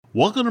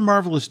Welcome to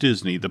Marvelous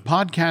Disney, the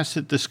podcast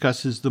that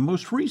discusses the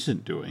most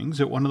recent doings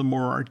at one of the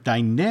more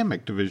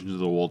dynamic divisions of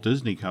the Walt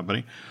Disney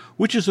Company,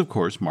 which is, of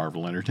course,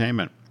 Marvel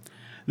Entertainment.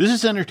 This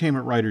is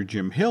entertainment writer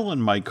Jim Hill,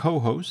 and my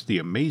co-host, the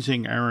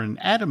amazing Aaron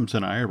Adams,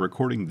 and I are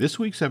recording this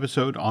week's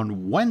episode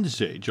on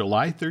Wednesday,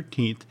 July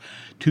 13th,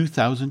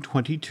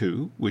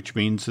 2022, which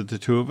means that the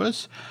two of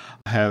us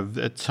have,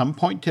 at some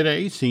point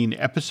today, seen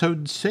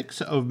episode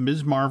 6 of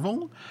Ms.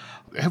 Marvel.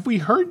 Have we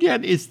heard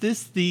yet? Is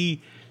this the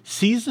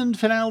season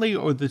finale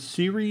or the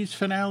series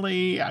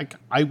finale?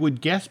 I would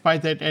guess by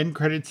that end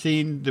credit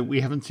scene that we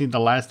haven't seen the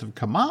last of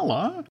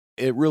Kamala.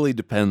 It really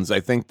depends.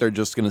 I think they're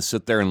just going to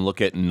sit there and look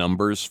at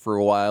numbers for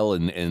a while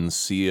and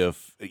see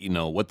if,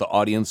 what the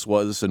audience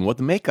was and what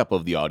the makeup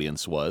of the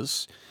audience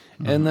was.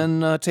 Mm-hmm. And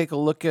then take a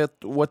look at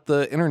what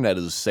the internet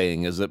is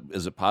saying. Is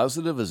it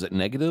positive? Is it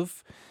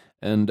negative?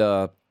 And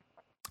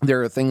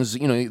there are things,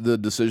 the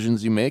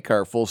decisions you make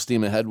are full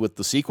steam ahead with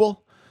the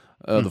sequel.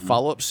 The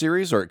follow-up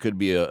series, or it could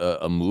be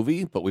a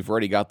movie, but we've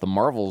already got the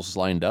Marvels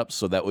lined up,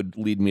 so that would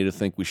lead me to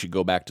think we should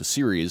go back to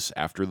series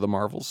after the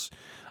Marvels,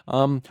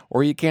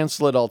 or you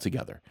cancel it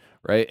altogether,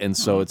 right? And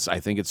so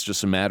I think it's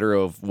just a matter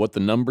of what the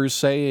numbers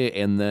say,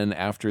 and then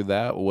after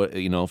that, what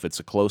if it's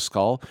a close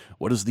call,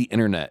 what does the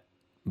internet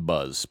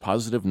buzz,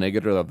 positive,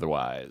 negative,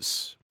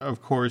 otherwise?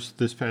 Of course,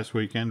 this past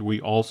weekend, we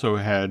also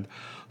had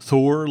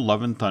Thor: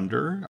 Love and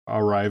Thunder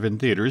arrive in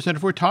theaters, and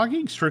if we're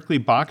talking strictly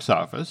box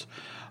office,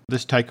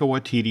 this Taika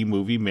Waititi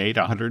movie made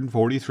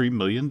 $143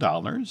 million.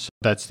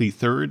 That's the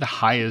third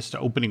highest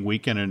opening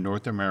weekend in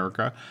North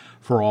America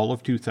for all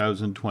of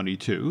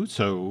 2022.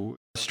 So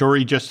the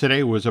story just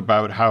today was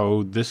about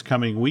how this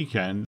coming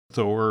weekend,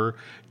 Thor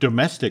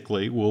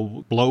domestically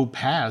will blow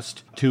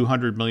past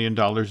 $200 million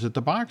at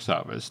the box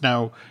office.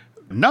 Now,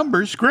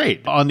 numbers,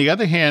 great. On the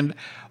other hand,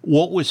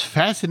 what was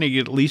fascinating,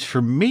 at least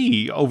for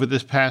me, over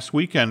this past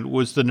weekend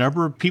was the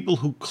number of people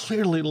who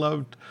clearly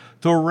loved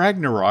Thor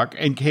Ragnarok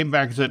and came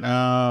back and said,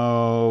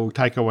 oh,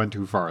 Taika went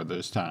too far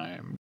this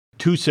time.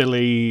 Too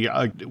silly.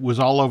 It was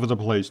all over the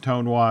place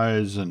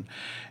tone-wise. And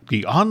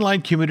the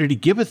online community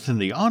giveth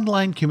and the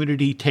online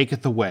community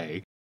taketh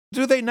away.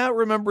 Do they not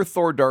remember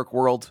Thor: Dark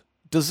World?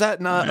 Does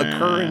that not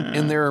occur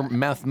in their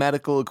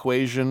mathematical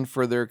equation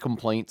for their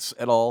complaints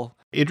at all?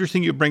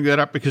 Interesting you bring that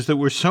up because there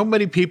were so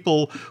many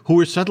people who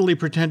were suddenly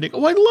pretending,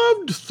 oh, I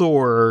loved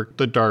Thor: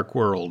 The Dark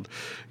World.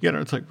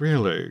 It's like,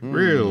 really?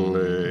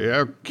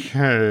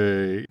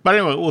 Okay. But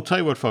anyway, we'll tell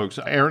you what, folks.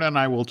 Aaron and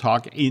I will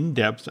talk in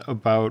depth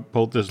about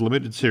both this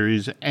limited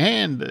series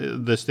and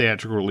this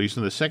theatrical release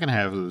in the second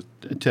half of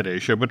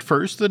today's show. But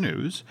first, the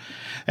news.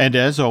 And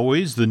as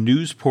always, the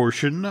news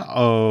portion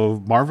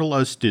of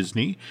Marvelous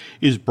Disney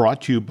is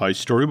brought to you by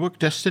Storybook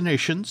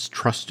Destinations,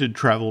 trusted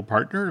travel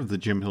partner of the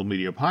Jim Hill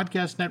Media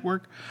Podcast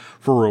Network.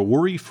 For a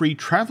worry-free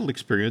travel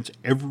experience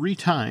every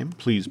time,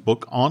 please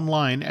book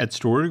online at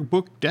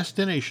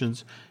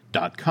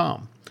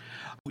StorybookDestinations.com.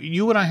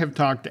 You and I have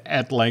talked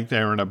at length,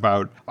 Aaron,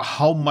 about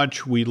how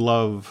much we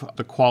love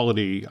the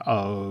quality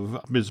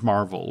of Ms.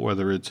 Marvel,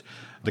 whether it's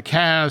the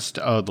cast,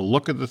 the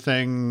look of the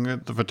thing,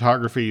 the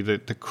photography, the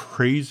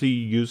crazy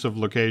use of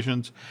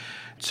locations.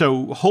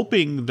 So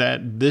hoping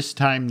that this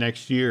time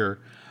next year,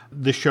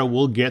 the show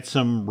will get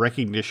some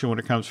recognition when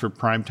it comes for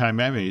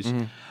primetime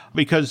Emmys.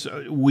 Because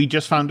we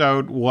just found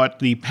out what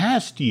the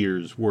past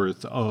year's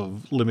worth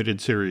of limited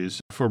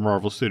series for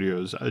Marvel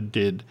Studios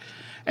did.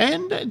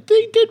 And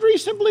they did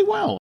reasonably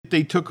well.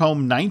 They took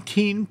home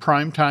 19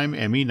 primetime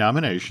Emmy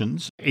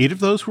nominations. 8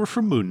 of those were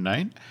for Moon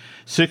Knight.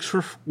 6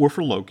 were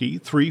for Loki.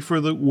 3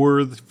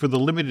 were for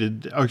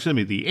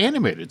the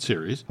animated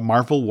series,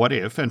 Marvel What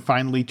If, and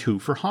finally 2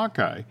 for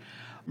Hawkeye.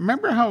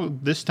 Remember how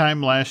this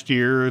time last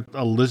year,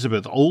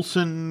 Elizabeth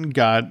Olsen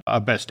got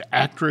a Best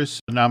Actress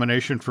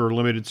nomination for a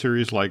limited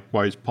series,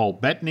 likewise Paul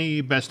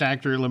Bettany, Best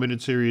Actor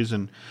limited series,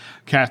 and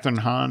Kathryn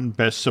Hahn,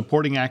 Best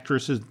Supporting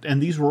Actress,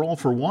 and these were all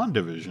for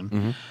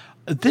WandaVision.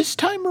 This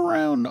time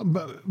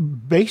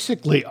around,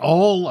 basically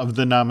all of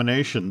the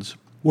nominations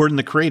were in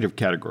the creative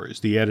categories,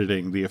 the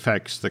editing, the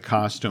effects, the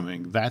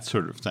costuming, that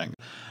sort of thing.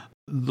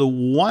 The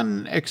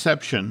one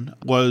exception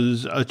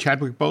was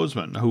Chadwick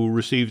Boseman, who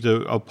received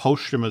a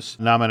posthumous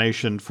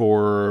nomination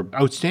for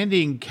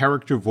Outstanding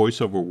Character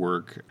Voiceover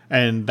Work,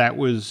 and that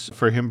was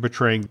for him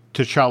portraying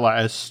T'Challa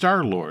as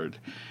Star-Lord.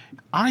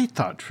 I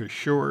thought for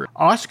sure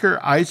Oscar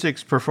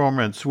Isaac's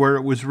performance, where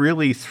it was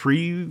really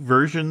 3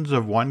 versions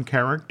of one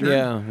character.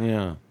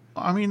 Yeah.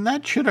 I mean,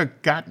 that should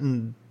have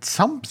gotten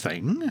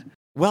something.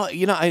 Well,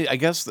 I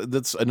guess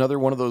that's another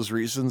one of those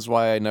reasons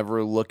why I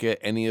never look at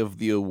any of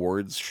the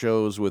awards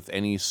shows with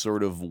any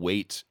sort of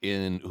weight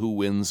in who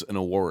wins an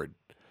award.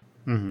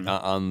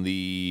 On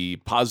the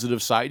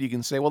positive side, you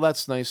can say, well,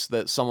 that's nice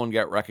that someone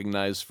got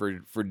recognized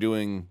for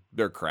doing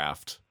their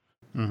craft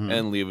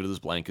and leave it as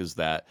blank as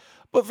that.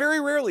 But very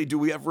rarely do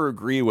we ever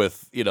agree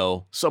with,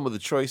 some of the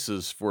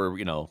choices for,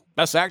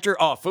 best actor.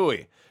 Oh,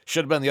 phooey.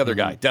 Should have been the other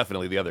guy.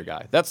 Definitely the other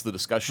guy. That's the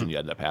discussion you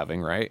end up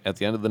having, right? At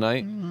the end of the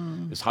night,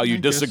 is how you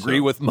disagree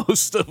with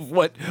most of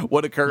what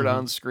occurred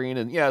on screen.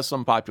 And yeah,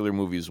 some popular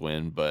movies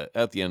win, but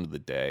at the end of the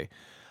day,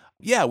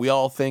 yeah, we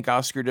all think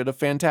Oscar did a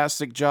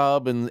fantastic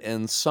job,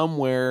 and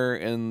somewhere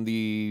in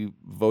the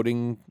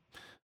voting,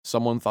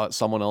 someone thought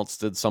someone else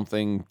did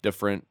something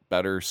different,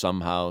 better,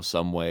 somehow,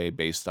 some way,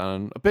 based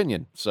on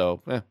opinion.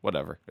 So,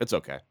 whatever. It's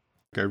okay.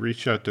 I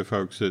reached out to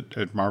folks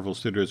at Marvel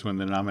Studios when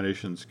the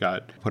nominations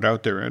got put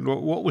out there. And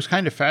what was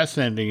kind of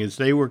fascinating is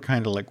they were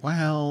kind of like,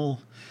 well,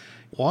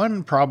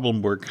 one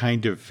problem we're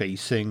kind of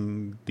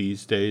facing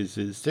these days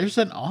is there's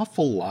an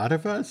awful lot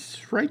of us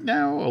right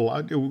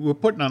now. We're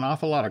putting an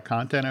awful lot of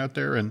content out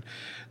there. And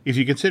if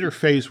you consider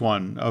phase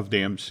one of the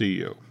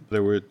MCU,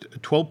 there were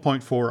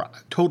 12.4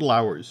 total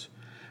hours.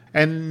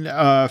 And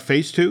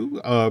phase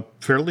two,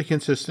 fairly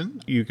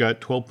consistent. You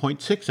got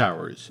 12.6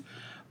 hours.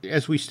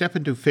 As we step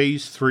into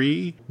phase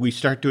three, we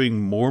start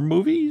doing more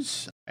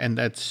movies, and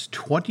that's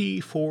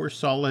 24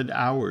 solid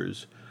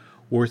hours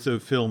worth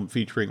of film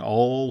featuring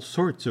all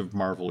sorts of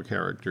Marvel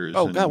characters.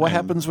 Oh, God, what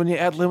happens when you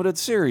add limited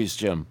series,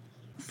 Jim?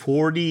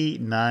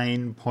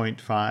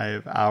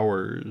 49.5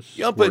 hours.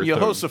 Yumpin'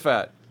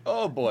 Yehoshaphat.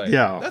 Oh, boy.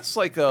 Yeah. That's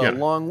like a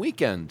long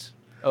weekend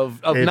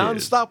of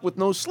nonstop with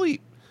no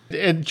sleep.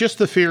 And just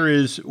the fear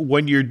is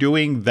when you're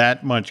doing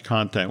that much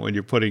content, when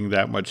you're putting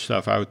that much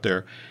stuff out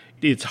there,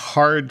 it's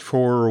hard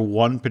for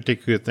one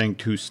particular thing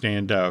to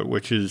stand out,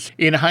 which is,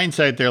 in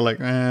hindsight, they're like,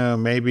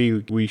 maybe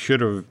we should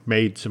have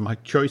made some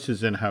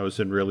choices in-house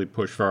and really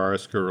pushed for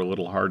Oscar a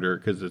little harder,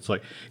 because it's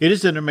like, it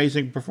is an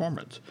amazing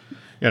performance.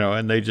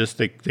 And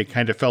they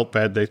kind of felt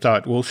bad. They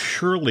thought, well,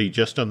 surely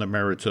just on the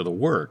merits of the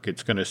work,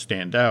 it's going to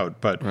stand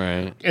out. But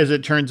as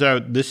it turns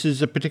out, this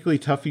is a particularly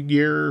tough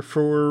year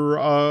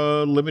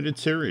for limited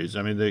series.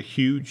 I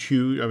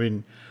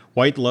mean,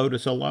 White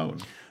Lotus alone.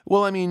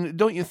 Well, I mean,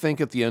 don't you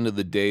think at the end of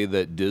the day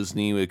that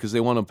Disney, because they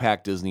want to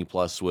pack Disney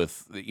Plus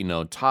with,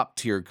 top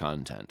tier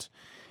content,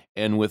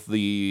 and with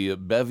the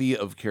bevy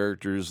of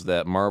characters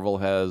that Marvel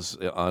has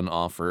on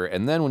offer,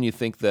 and then when you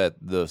think that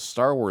the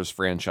Star Wars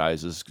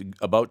franchise is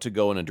about to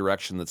go in a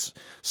direction that's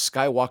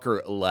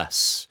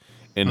Skywalker-less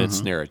in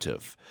its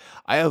narrative,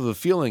 I have a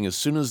feeling as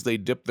soon as they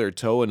dip their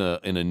toe in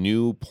a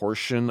new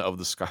portion of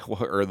the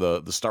Skywalker or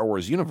the Star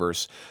Wars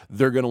universe,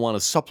 they're going to want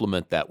to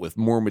supplement that with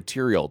more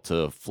material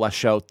to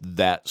flesh out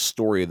that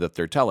story that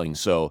they're telling.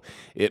 So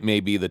it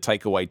may be the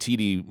Taika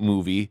Waititi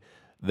movie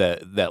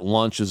that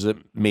launches it,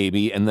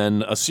 maybe, and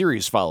then a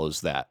series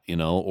follows that,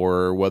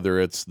 or whether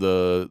it's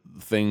the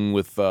thing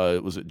with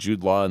was it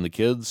Jude Law and the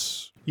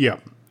kids? Yeah.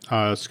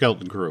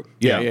 Skeleton Crew.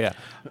 Yeah.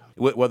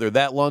 Whether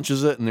that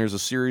launches it and there's a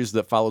series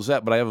that follows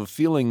that, but I have a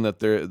feeling that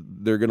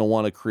they're going to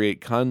want to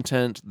create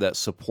content that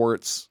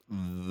supports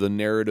the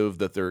narrative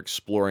that they're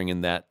exploring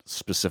in that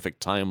specific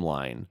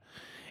timeline,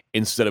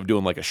 instead of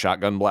doing like a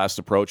shotgun blast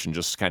approach and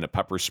just kind of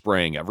pepper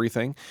spraying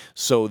everything.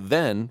 So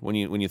then when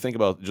you think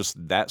about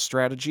just that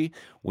strategy,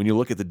 when you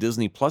look at the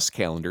Disney Plus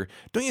calendar,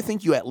 don't you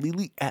think you at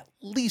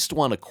least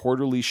want a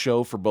quarterly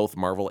show for both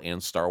Marvel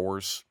and Star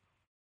Wars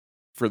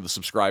for the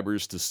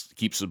subscribers to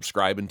keep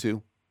subscribing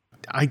to?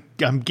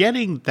 I'm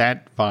getting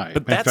that vibe.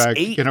 But that's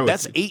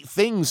that's 8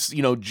 things,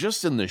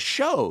 just in the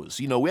shows.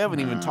 We haven't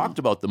even talked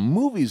about the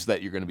movies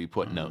that you're going to be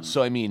putting out.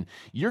 So, I mean,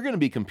 you're going to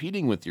be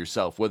competing with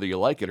yourself whether you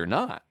like it or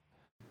not.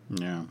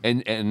 Yeah.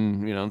 And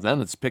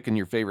then it's picking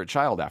your favorite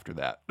child after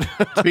that.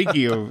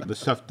 Speaking of the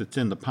stuff that's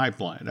in the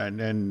pipeline,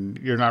 and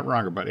you're not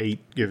wrong about 8,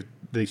 if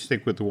they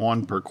stick with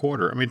 1 per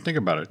quarter. I mean, think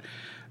about it.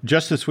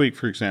 Just this week,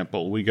 for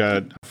example, we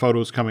got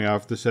photos coming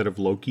off the set of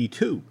Loki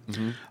 2.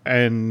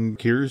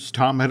 And here's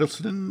Tom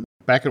Hiddleston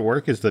back at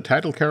work as the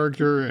title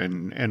character,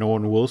 and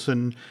Owen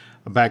Wilson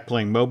back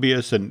playing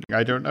Mobius. And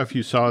I don't know if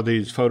you saw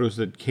these photos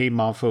that came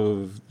off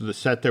of the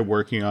set they're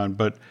working on,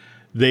 but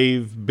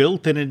they've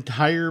built an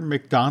entire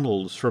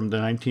McDonald's from the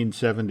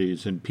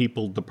 1970s and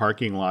peopled the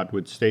parking lot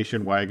with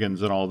station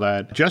wagons and all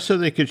that, just so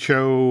they could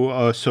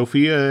show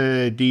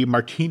Sophia Di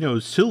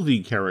Martino's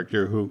Sylvie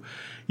character, who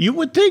you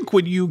would think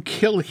when you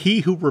kill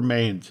He Who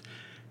Remains,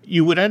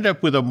 you would end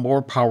up with a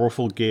more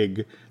powerful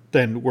gig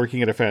than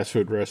working at a fast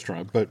food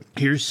restaurant. But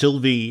here's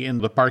Sylvie in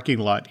the parking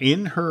lot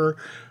in her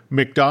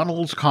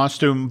McDonald's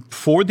costume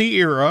for the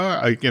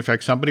era. In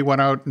fact, somebody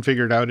went out and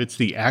figured out it's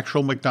the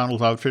actual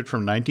McDonald's outfit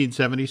from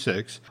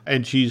 1976.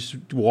 And she's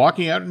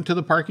walking out into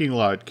the parking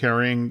lot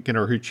carrying,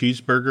 her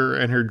cheeseburger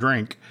and her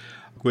drink,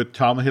 with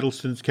Tom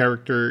Hiddleston's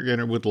character,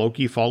 with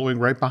Loki following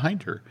right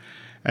behind her.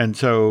 And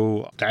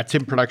so that's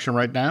in production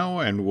right now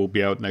and will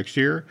be out next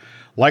year.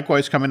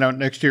 Likewise, coming out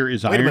next year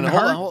is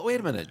Ironheart. Wait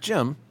a minute,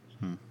 Jim.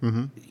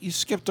 You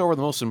skipped over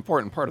the most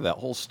important part of that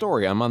whole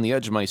story. I'm on the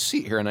edge of my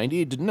seat here, and I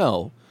need to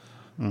know,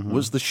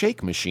 was the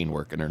shake machine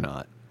working or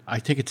not? I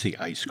think it's the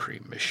ice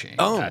cream machine.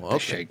 Not the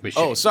shake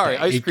machine. Oh, sorry,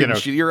 ice cream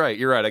machine. You're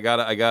right. I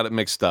got it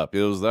mixed up.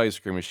 It was the ice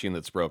cream machine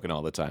that's broken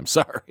all the time.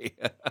 Sorry.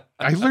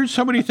 I learned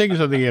so many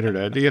things on the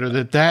internet.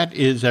 That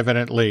is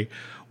evidently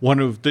one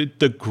of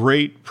the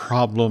great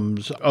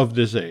problems of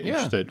this age.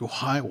 Yeah. That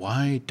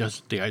why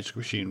doesn't the ice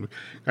cream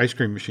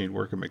machine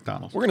work at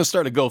McDonald's? We're going to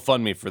start a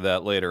GoFundMe for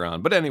that later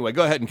on. But anyway,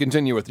 go ahead and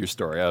continue with your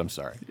story. I'm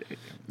sorry.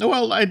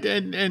 Well,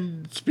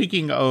 and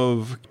speaking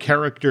of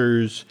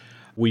characters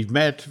we've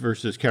met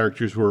versus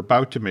characters we're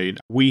about to meet.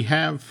 We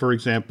have, for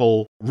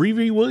example,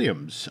 Riri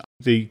Williams,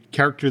 the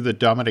character that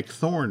Dominic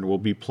Thorne will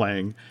be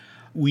playing.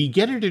 We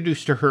get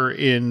introduced to her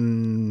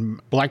in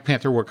Black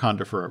Panther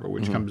Wakanda Forever,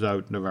 which comes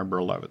out November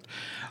 11th.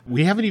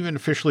 We haven't even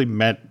officially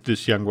met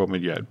this young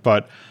woman yet,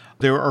 but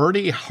they're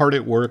already hard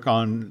at work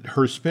on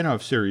her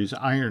spin-off series,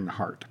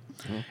 Ironheart.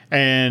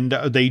 And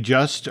they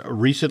just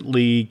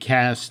recently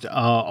cast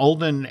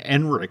Alden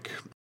Ehrenreich.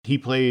 He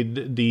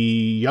played the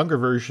younger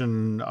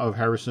version of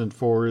Harrison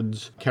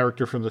Ford's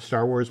character from the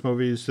Star Wars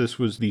movies. This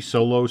was the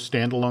solo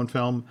standalone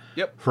film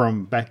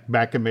from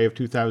back in May of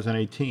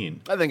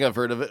 2018. I think I've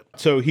heard of it.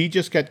 So he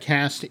just got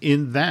cast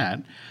in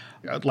that.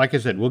 Like I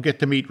said, we'll get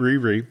to meet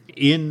Riri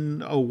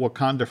in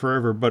Wakanda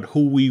Forever, but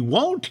who we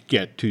won't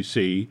get to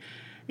see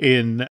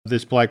in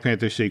this Black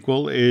Panther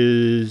sequel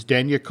is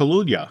Daniel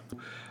Kaluuya.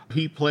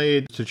 He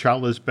played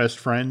T'Challa's best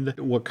friend,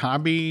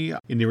 W'Kabi,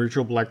 in the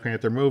original Black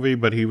Panther movie,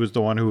 but he was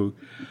the one who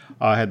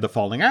had the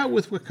falling out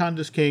with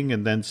Wakanda's king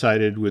and then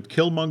sided with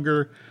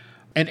Killmonger.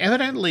 And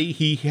evidently,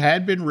 he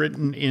had been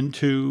written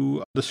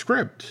into the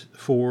script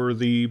for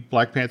the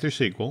Black Panther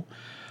sequel,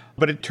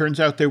 but it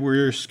turns out there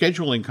were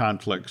scheduling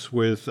conflicts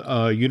with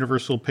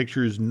Universal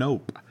Pictures'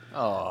 Nope,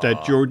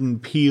 that Jordan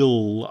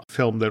Peele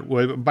film that,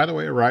 by the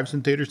way, arrives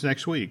in theaters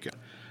next week.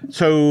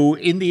 So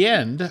in the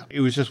end, it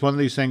was just one of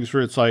these things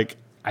where it's like,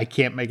 I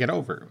can't make it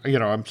over.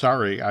 I'm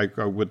sorry. I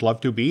would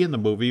love to be in the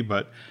movie,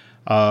 but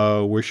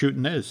we're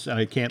shooting this and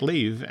I can't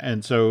leave.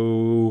 And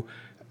so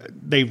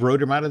they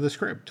wrote him out of the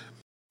script.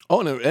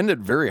 Oh, and it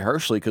ended very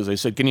harshly because they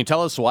said, can you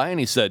tell us why? And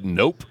he said,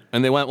 nope.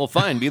 And they went, well,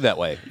 fine, be that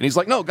way. And he's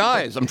like, no,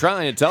 guys, I'm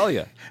trying to tell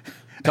you.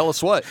 Tell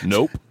us what?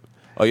 Nope.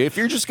 Oh, if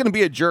you're just going to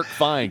be a jerk,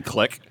 fine,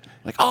 click.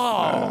 Like,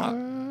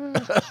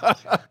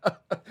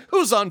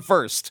 who's on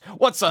first?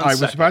 What's on second?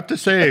 I was about to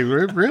say,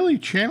 we're really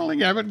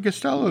channeling Abbott and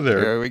Costello there.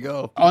 There we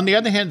go. On the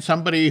other hand,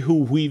 somebody who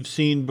we've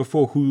seen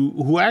before,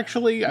 who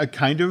actually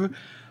kind of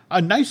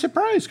a nice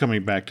surprise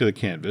coming back to the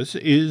canvas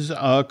is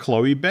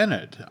Chloe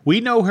Bennett. We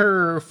know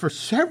her for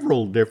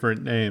several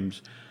different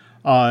names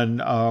on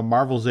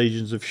Marvel's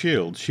Agents of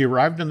S.H.I.E.L.D. She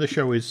arrived on the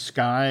show as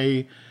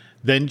Skye,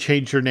 then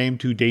changed her name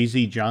to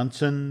Daisy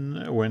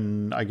Johnson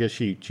when I guess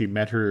she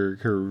met her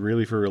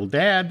really for real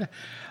dad.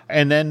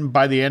 And then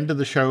by the end of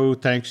the show,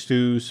 thanks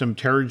to some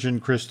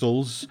Terrigen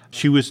crystals,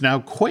 she was now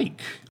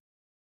Quake.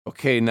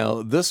 Okay,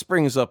 now this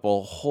brings up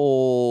a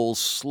whole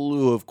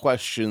slew of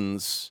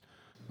questions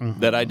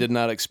that I did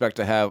not expect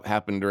to have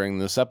happen during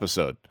this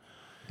episode.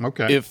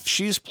 Okay. If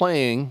she's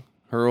playing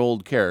her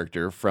old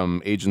character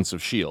from Agents of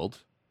S.H.I.E.L.D.,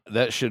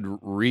 that should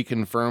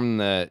reconfirm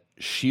that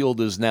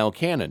S.H.I.E.L.D. is now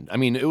canon. I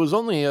mean, it was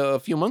only a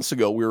few months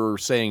ago we were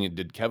saying,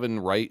 did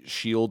Kevin write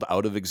S.H.I.E.L.D.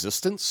 out of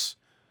existence?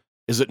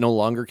 Is it no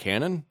longer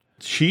canon?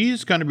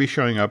 She's going to be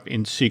showing up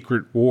in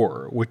Secret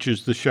War, which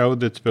is the show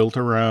that's built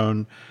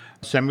around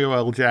Samuel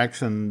L.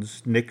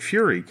 Jackson's Nick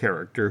Fury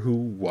character, who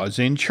was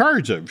in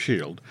charge of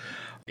S.H.I.E.L.D.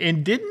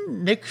 And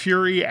didn't Nick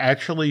Fury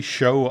actually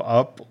show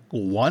up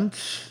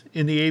once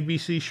in the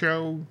ABC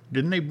show?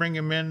 Didn't they bring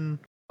him in?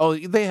 Oh,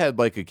 they had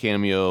like a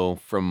cameo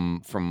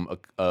from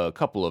a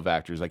couple of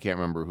actors. I can't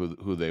remember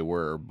who they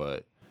were,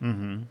 but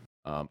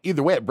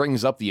either way, it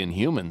brings up the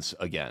Inhumans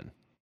again,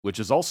 which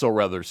is also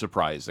rather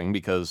surprising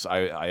because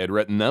I had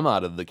written them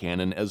out of the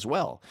canon as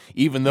well.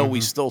 Even though we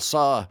still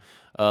saw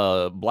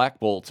Black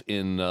Bolt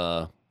in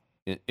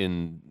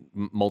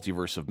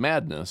Multiverse of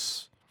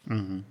Madness,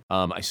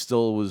 I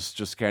still was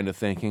just kind of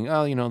thinking,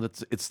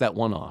 it's that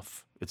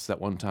one-off. It's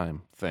that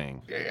one-time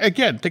thing.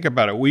 Again, think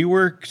about it. We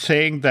were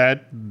saying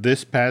that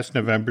this past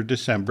November,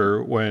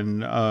 December,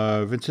 when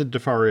Vincent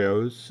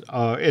D'Onofrio's,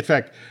 in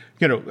fact,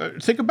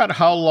 think about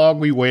how long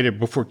we waited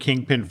before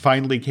Kingpin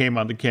finally came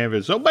on the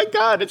canvas. Oh my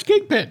God, it's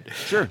Kingpin.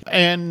 Sure.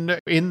 And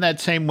in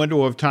that same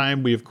window of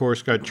time, we of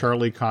course got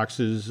Charlie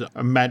Cox's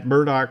Matt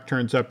Murdock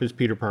turns up as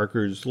Peter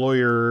Parker's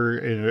lawyer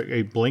in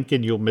a blink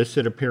and you'll miss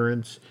it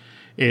appearance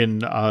in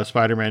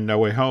Spider-Man No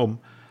Way Home.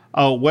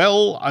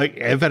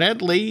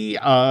 Evidently,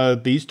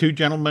 these two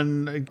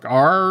gentlemen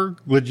are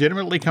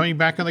legitimately coming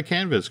back on the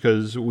canvas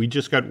because we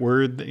just got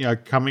word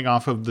coming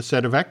off of the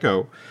set of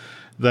Echo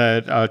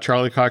that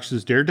Charlie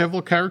Cox's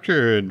Daredevil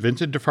character and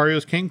Vincent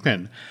D'Onofrio's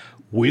Kingpin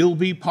will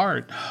be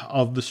part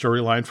of the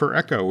storyline for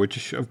Echo,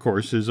 which, of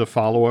course, is a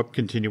follow-up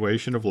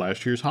continuation of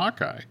last year's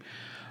Hawkeye.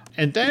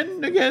 And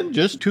then, again,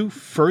 just to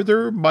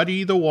further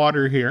muddy the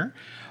water here,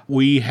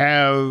 we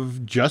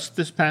have just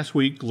this past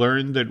week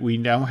learned that we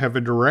now have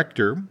a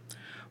director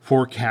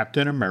for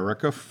Captain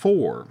America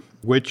 4,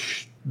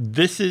 which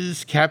this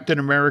is Captain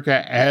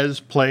America as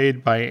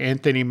played by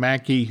Anthony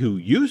Mackie, who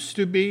used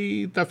to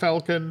be the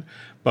Falcon,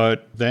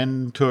 but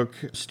then took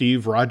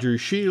Steve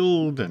Rogers'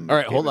 shield. And all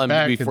right, hold on.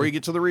 Before you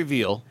get to the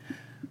reveal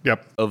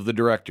of the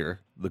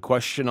director, the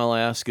question I'll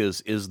ask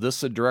is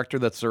this a director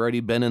that's already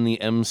been in the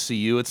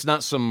MCU? It's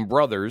not some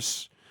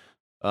brothers,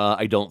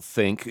 I don't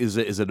think. Is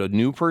it a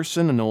new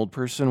person, an old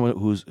person?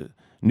 Who's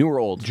new or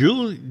old?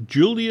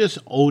 Julius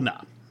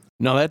Ona.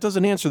 No, that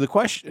doesn't answer the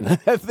question.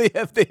 have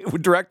they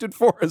directed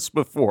for us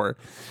before?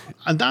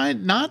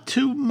 Not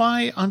to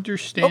my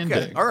understanding.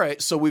 Okay, all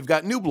right. So we've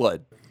got New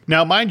Blood.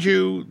 Now, mind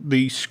you,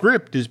 the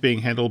script is being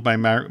handled by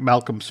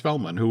Malcolm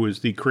Spellman, who is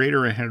the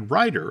creator and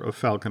writer of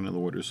Falcon and the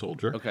Winter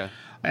Soldier. Okay.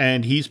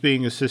 And he's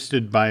being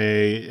assisted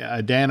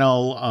by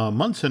Daniel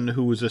Munson,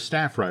 who was a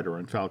staff writer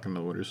on Falcon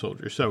and the Winter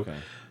Soldier. So,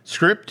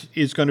 script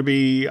is going to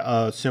be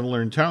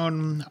similar in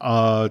tone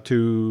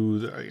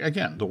to,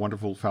 again, the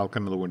wonderful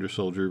Falcon and the Winter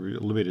Soldier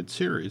limited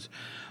series.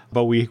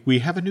 But we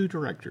have a new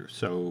director,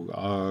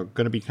 so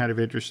going to be kind of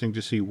interesting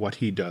to see what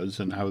he does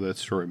and how that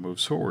story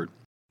moves forward.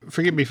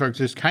 Forgive me, folks,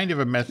 there's kind of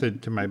a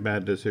method to my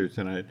madness here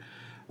tonight.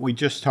 We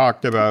just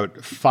talked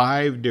about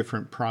 5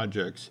 different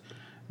projects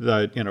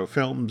that,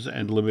 films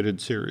and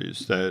limited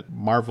series that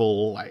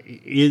Marvel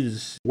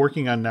is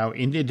working on now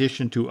in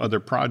addition to other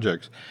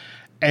projects.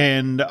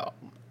 And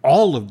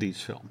all of these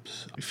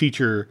films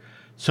feature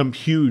some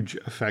huge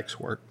effects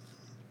work.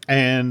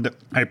 And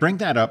I bring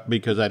that up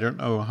because I don't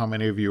know how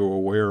many of you are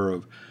aware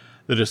of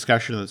the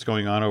discussion that's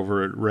going on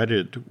over at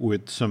Reddit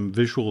with some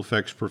visual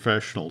effects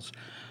professionals.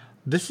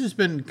 This has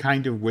been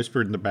kind of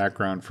whispered in the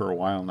background for a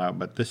while now,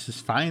 but this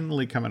is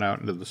finally coming out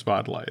into the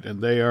spotlight.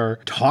 And they are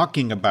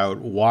talking about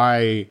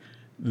why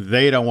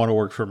they don't want to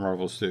work for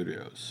Marvel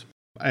Studios.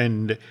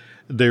 And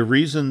their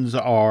reasons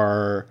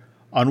are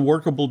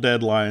unworkable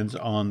deadlines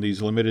on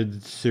these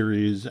limited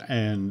series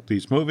and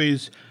these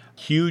movies,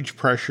 huge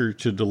pressure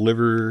to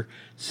deliver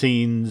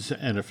scenes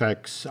and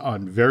effects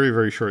on very,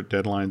 very short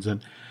deadlines.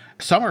 And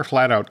some are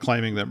flat out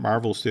claiming that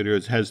Marvel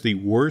Studios has the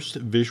worst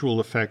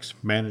visual effects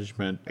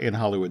management in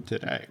Hollywood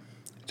today.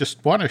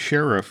 Just want to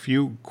share a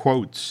few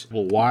quotes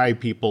why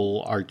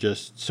people are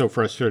just so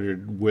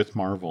frustrated with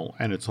Marvel.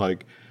 And it's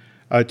like,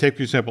 take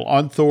for example,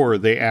 on Thor,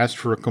 they asked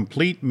for a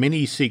complete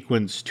mini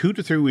sequence 2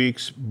 to 3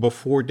 weeks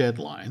before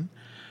deadline.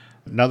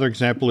 Another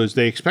example is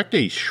they expect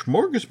a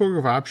smorgasbord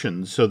of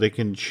options so they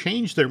can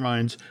change their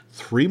minds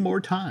 3 more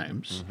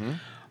times. Mm-hmm.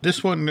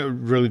 This one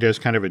really does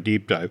kind of a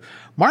deep dive.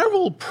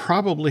 Marvel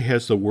probably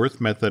has the worst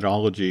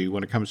methodology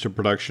when it comes to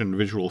production and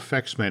visual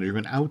effects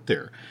management out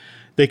there.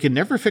 They can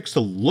never fix the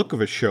look of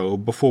a show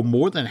before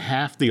more than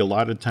half the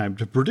allotted time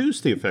to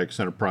produce the effects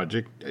on a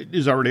project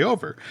is already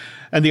over.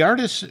 And the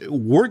artists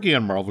working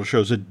on Marvel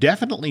shows are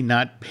definitely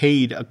not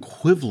paid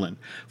equivalent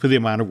for the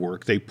amount of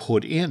work they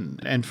put in.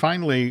 And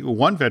finally,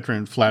 one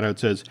veteran flat out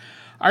says,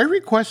 I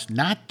request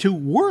not to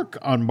work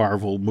on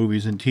Marvel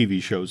movies and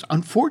TV shows.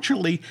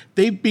 Unfortunately,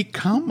 they've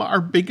become our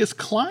biggest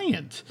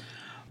client.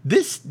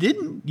 This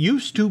didn't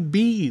used to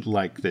be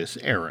like this,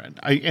 Aaron.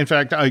 In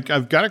fact,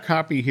 I've got a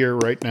copy here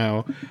right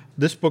now.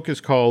 This book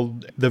is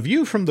called The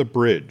View from the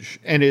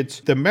Bridge, and it's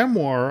the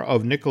memoir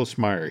of Nicholas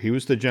Meyer. He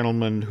was the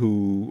gentleman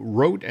who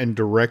wrote and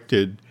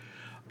directed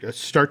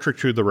Star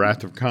Trek II, The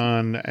Wrath of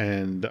Khan,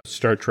 and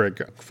Star Trek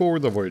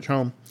IV, The Voyage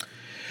Home.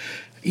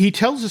 He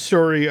tells a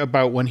story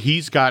about when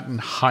he's gotten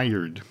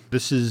hired.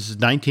 This is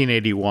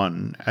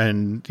 1981,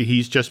 and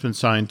he's just been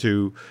signed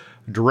to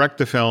direct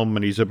the film,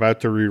 and he's about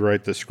to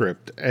rewrite the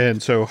script.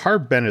 And so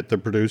Harv Bennett, the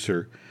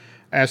producer,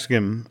 asked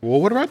him, well,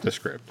 what about the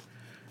script?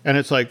 And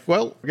it's like,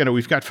 well,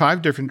 we've got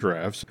 5 different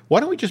drafts.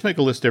 Why don't we just make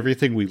a list of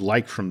everything we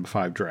like from the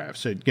 5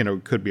 drafts? It,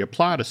 could be a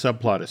plot, a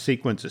subplot, a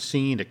sequence, a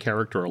scene, a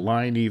character, a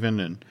line even.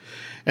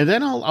 And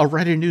then I'll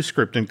write a new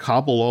script and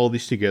cobble all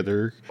these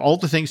together, all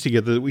the things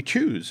together that we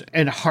choose.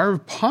 And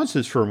Harv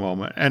pauses for a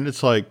moment, and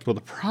it's like, well,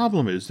 the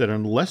problem is that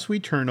unless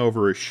we turn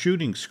over a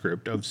shooting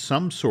script of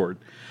some sort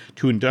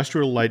to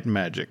Industrial Light and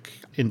Magic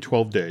in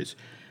 12 days,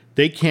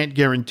 they can't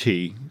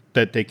guarantee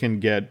that they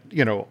can get,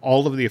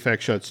 all of the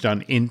effect shots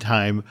done in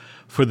time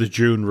for the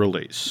June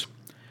release.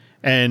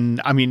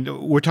 And I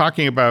mean, we're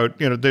talking about,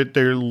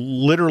 they're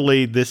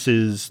literally, this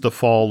is the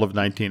fall of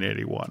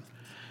 1981,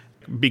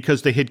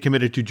 because they had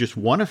committed to just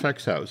one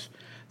effects house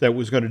that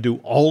was going to do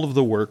all of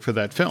the work for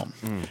that film.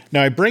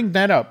 Now, I bring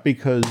that up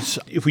because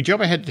if we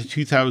jump ahead to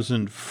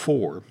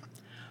 2004,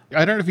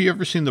 I don't know if you've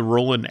ever seen the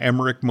Roland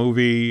Emmerich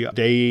movie,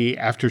 Day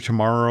After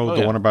Tomorrow,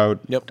 the one about...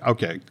 Yep.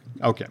 Okay.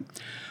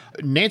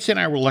 Nancy and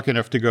I were lucky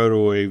enough to go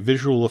to a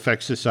Visual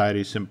Effects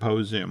Society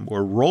symposium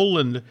where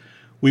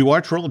we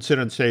watched Roland sit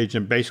on stage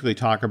and basically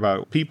talk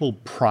about people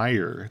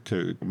prior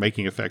to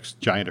making effects,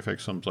 giant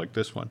effects films like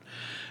this one.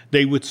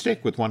 They would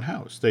stick with one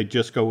house. They'd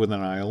just go with an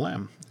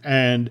ILM.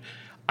 And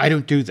I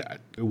don't do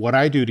that. What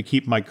I do to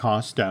keep my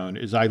costs down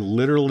is I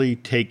literally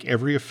take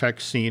every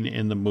effects scene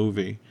in the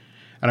movie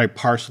and I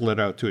parcel it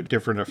out to a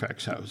different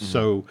effects house. Mm-hmm.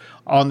 So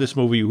on this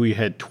movie, we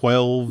had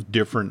 12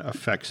 different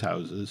effects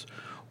houses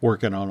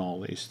working on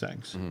all these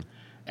things. Mm-hmm.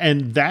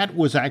 And that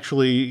was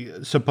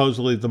actually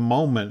supposedly the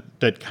moment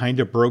that kind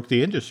of broke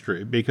the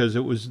industry, because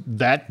it was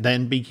that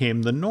then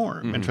became the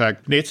norm. Mm-hmm. In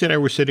fact, Nancy and I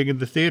were sitting in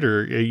the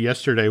theater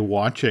yesterday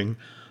watching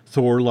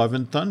Thor: Love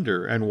and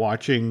Thunder and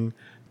watching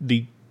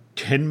the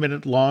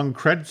 10-minute long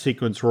credit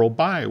sequence roll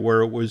by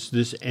where it was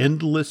this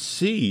endless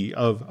sea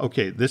of,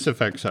 okay, this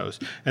affects house,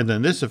 and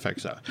then this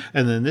affects house,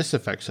 and then this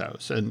affects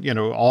house. And,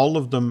 all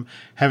of them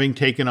having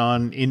taken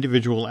on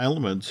individual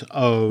elements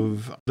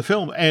of the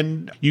film.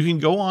 And you can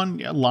go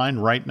online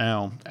right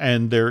now,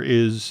 and there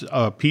is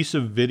a piece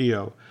of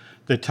video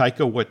that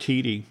Taika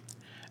Waititi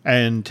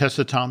and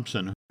Tessa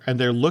Thompson, and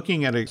they're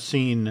looking at a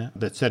scene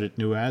that's set at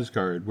New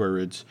Asgard, where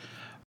it's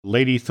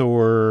Lady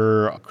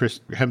Thor, Chris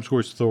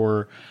Hemsworth's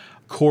Thor,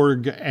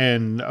 Korg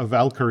and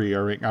Valkyrie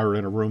are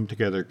in a room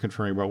together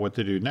conferring about what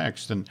to do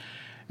next. And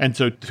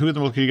so two of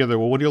them look together,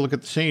 well, what do you look at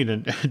the scene?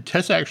 And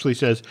Tessa actually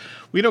says,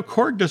 well,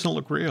 Korg doesn't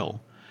look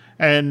real.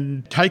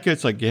 And Taika,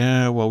 it's like,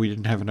 yeah, well, we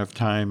didn't have enough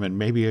time, and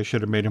maybe I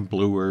should have made him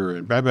bluer,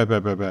 and blah, blah,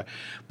 blah, blah, blah.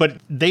 But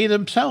they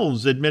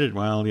themselves admitted,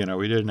 well,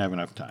 we didn't have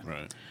enough time.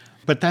 Right.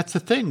 But that's the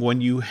thing. When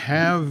you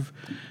have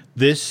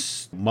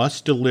this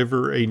must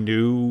deliver a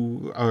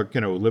new,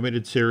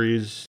 limited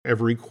series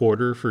every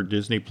quarter for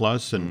Disney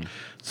Plus, and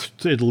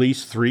at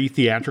least 3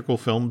 theatrical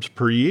films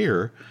per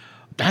year,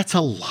 that's a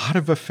lot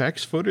of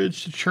effects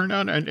footage to churn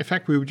out. And in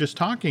fact, we were just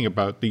talking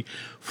about the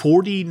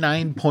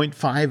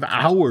 49.5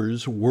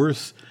 hours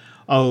worth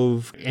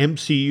of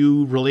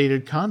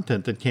MCU-related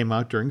content that came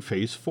out during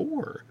Phase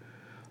 4.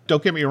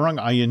 Don't get me wrong,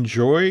 I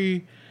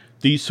enjoy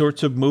these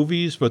sorts of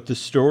movies, but the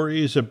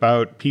stories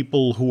about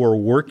people who are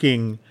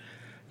working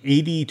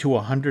 80 to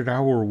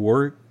 100-hour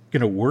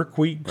work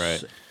weeks.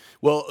 Right.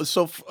 Well,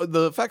 so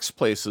the effects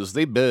places,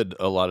 they bid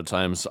a lot of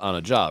times on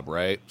a job,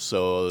 right?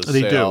 So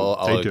they do.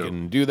 I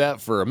can do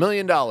that for $1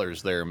 million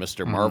there,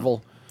 Mr.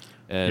 Marvel.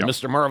 And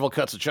Mr. Marvel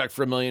cuts a check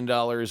for $1 million,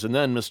 and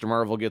then Mr.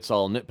 Marvel gets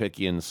all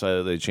nitpicky and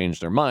so they change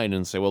their mind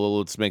and say, well,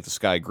 let's make the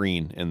sky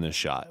green in this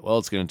shot. Well,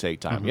 it's going to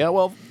take time. Yeah,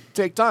 well,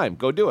 take time.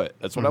 Go do it.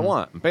 That's what I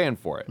want. I'm paying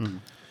for it.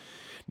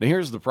 Now,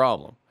 here's the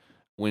problem.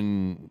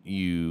 When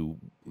you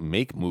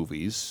make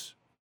movies,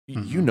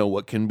 you know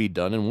what can be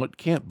done and what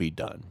can't be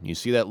done. You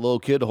see that little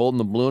kid holding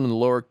the balloon in the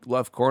lower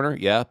left corner?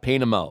 Yeah,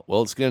 paint him out.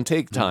 Well, it's going to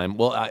take time.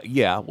 Well,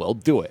 well,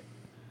 do it.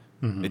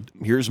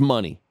 Here's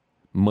money.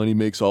 Money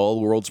makes all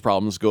the world's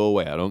problems go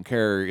away. I don't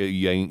care.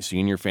 You ain't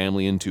seeing your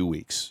family in 2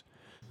 weeks.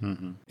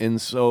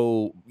 And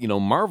so,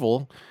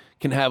 Marvel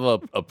can have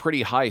a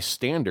pretty high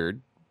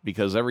standard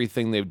because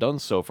everything they've done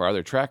so far,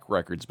 their track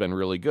record's been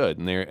really good,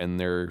 and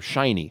they're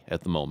shiny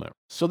at the moment.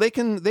 So they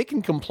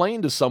can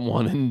complain to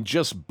someone and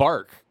just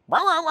bark.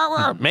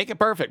 Make it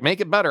perfect.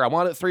 Make it better. I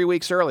want it 3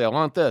 weeks early. I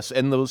want this.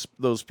 And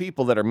those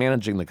people that are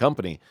managing the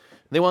company,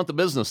 they want the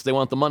business. They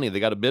want the money. They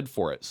got to bid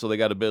for it. So they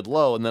got to bid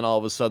low. And then all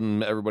of a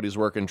sudden, everybody's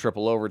working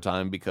triple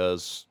overtime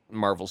because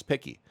Marvel's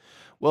picky.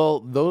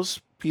 Well,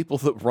 those people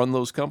that run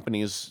those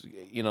companies,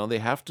 they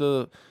have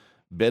to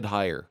bid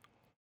higher.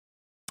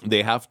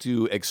 They have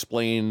to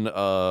explain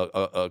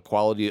a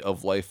quality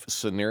of life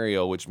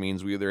scenario, which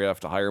means we either have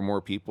to hire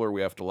more people or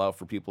we have to allow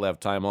for people to have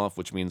time off,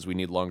 which means we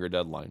need longer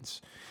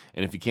deadlines.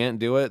 And if you can't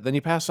do it, then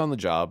you pass on the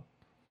job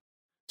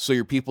so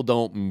your people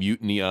don't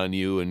mutiny on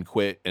you and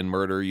quit and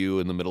murder you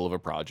in the middle of a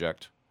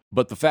project.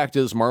 But the fact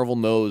is, Marvel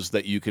knows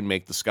that you can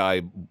make the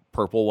sky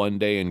purple one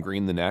day and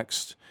green the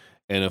next.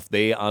 And if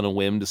they, on a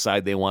whim,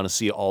 decide they want to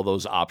see all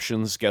those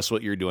options, guess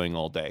what you're doing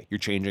all day? You're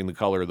changing the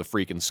color of the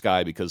freaking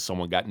sky because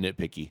someone got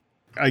nitpicky.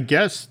 I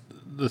guess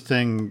the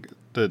thing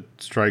that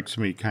strikes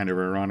me kind of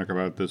ironic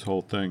about this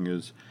whole thing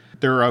is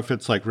there are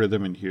outfits like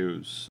Rhythm and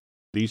Hues.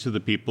 These are the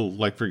people,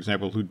 like, for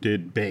example, who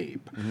did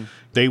Babe.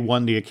 They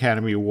won the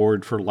Academy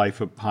Award for Life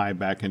of Pi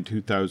back in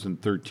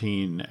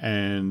 2013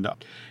 and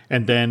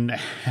then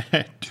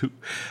had to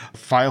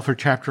file for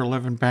Chapter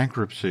 11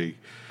 bankruptcy.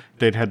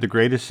 They'd had the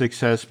greatest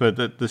success,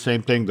 but the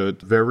same thing, the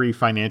very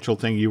financial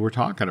thing you were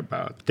talking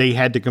about. They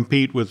had to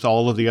compete with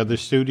all of the other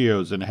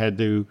studios and had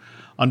to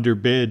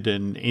underbid,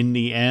 and in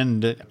the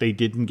end, they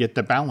didn't get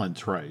the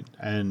balance right.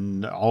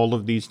 And all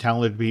of these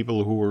talented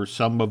people who were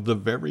some of the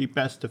very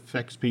best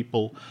effects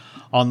people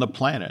on the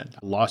planet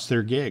lost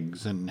their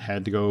gigs and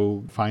had to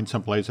go find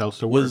someplace else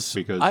to work. Was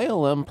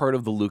ILM part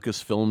of the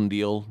Lucasfilm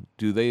deal?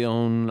 Do they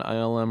own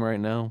ILM right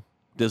now?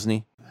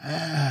 Disney?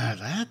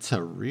 That's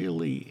a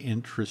really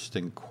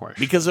interesting question.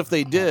 Because if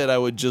they did, I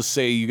would just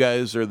say you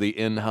guys are the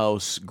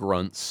in-house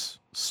grunts.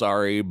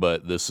 Sorry,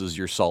 but this is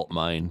your salt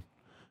mine.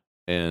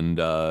 And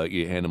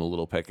you hand them a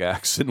little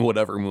pickaxe in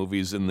whatever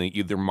movies in the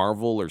either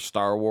Marvel or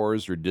Star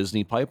Wars or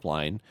Disney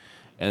pipeline.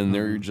 And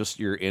they're just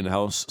your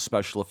in-house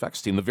special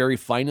effects team, the very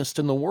finest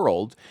in the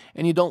world.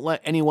 And you don't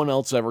let anyone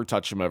else ever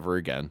touch them ever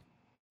again.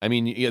 I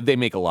mean, they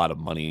make a lot of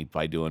money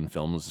by doing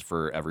films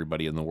for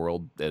everybody in the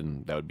world,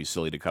 and that would be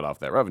silly to cut off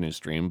that revenue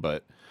stream.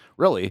 But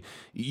really,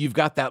 you've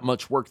got that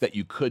much work that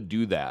you could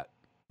do that.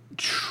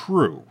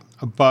 True.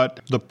 But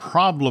the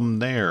problem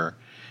there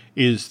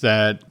is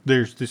that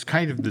there's this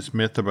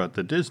myth about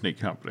the Disney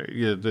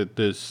company, that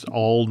this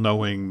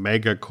all-knowing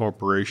mega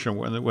corporation,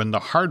 when the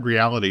hard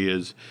reality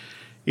is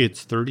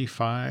it's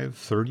 35,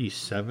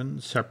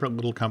 37 separate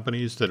little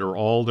companies that are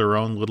all their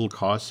own little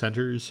cost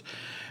centers.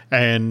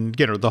 And,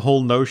 the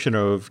whole notion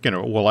of,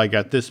 well, I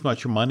got this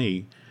much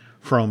money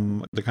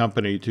from the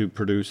company to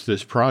produce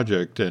this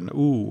project, and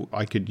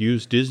I could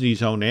use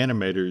Disney's own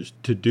animators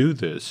to do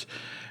this.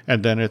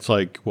 And then it's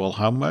like, well,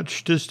 how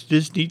much does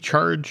Disney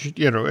charge?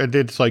 And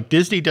it's like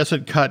Disney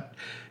doesn't cut.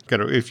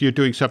 If you're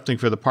doing something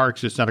for the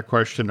parks, it's not a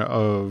question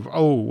of,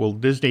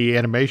 Disney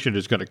Animation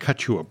is going to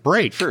cut you a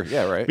break. Sure,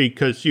 yeah, right.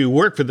 Because you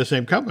work for the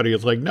same company.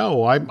 It's like,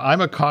 no,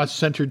 I'm a cost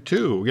center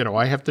too.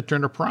 I have to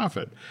turn a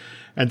profit.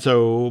 And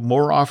so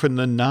more often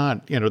than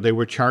not, they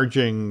were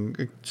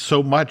charging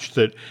so much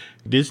that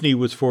Disney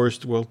was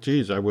forced, well,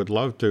 geez, I would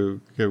love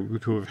to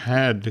have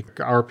had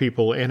our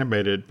people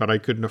animated, but I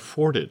couldn't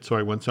afford it. So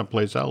I went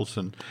someplace else.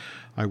 And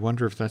I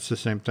wonder if that's the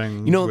same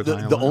thing with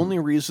ILM. The only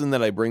reason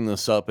that I bring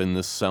this up, and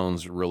this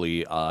sounds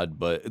really odd,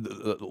 but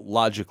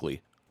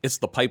logically, it's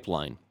the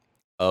pipeline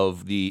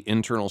of the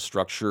internal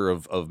structure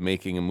of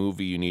making a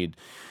movie. You need,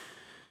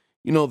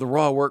 the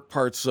raw work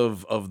parts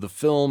of the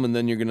film, and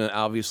then you're going to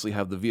obviously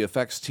have the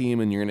VFX team,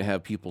 and you're going to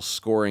have people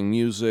scoring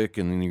music,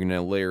 and then you're going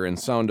to layer in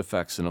sound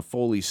effects and a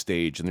Foley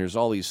stage, and there's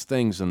all these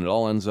things, and it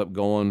all ends up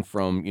going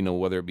from,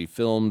 whether it be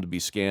filmed, to be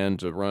scanned,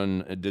 to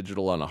run a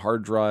digital on a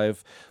hard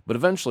drive, but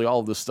eventually all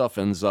of this stuff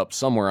ends up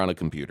somewhere on a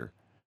computer.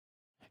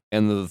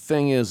 And the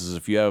thing is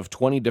if you have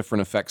 20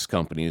 different effects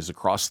companies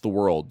across the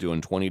world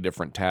doing 20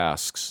 different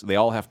tasks, they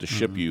all have to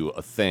ship you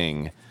a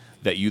thing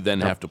that you then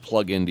have to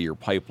plug into your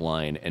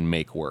pipeline and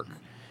make work.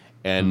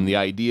 And the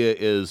idea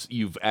is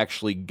you've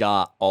actually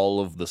got all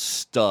of the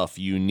stuff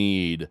you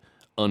need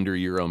under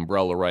your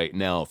umbrella right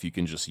now. If you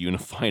can just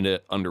unify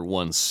it under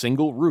one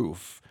single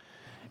roof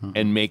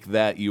and make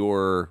that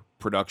your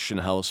production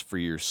house for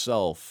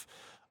yourself,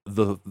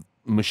 the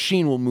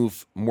machine will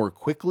move more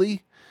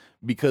quickly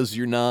because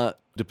you're not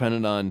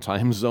dependent on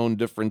time zone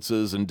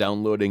differences and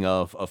downloading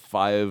a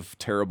 5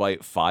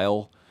 terabyte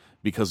file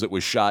because it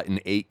was shot in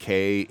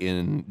 8K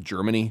in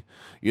Germany.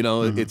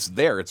 It's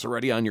there. It's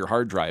already on your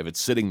hard drive. It's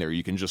sitting there.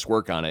 You can just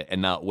work on it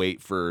and not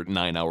wait for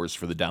 9 hours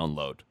for the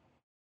download.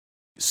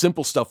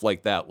 Simple stuff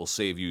like that will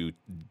save you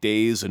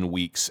days and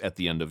weeks at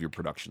the end of your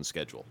production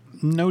schedule.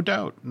 No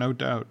doubt.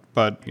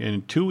 But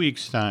in 2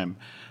 weeks' time,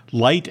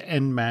 Light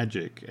and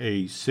Magic,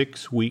 a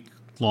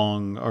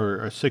 6-week-long or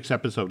a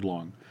 6-episode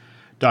long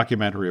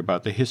documentary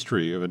about the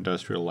history of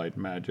industrial light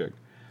and magic,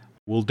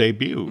 will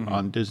debut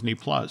on Disney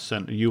Plus,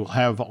 and you'll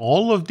have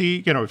all of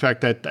the, in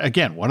fact, that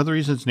again, one of the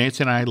reasons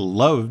Nancy and I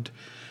loved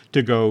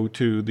to go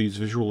to these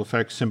visual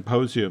effects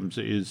symposiums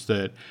is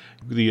that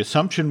the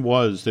assumption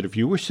was that if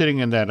you were sitting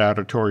in that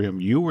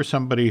auditorium, you were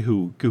somebody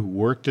who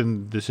worked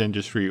in this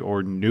industry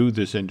or knew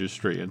this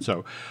industry, and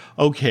so,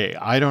 okay,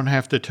 I don't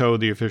have to toe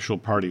the official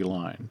party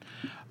line.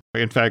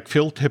 In fact,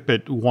 Phil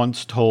Tippett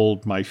once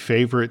told my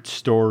favorite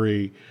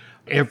story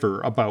ever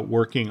about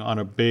working on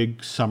a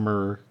big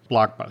summer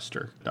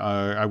blockbuster.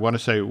 I want to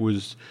say it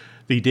was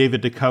the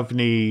David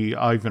Duchovny,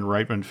 Ivan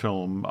Reitman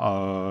film,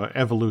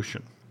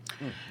 Evolution.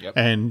 Yep.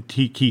 And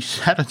he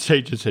sat on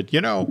stage and said,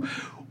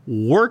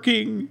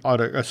 working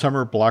on a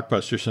summer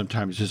blockbuster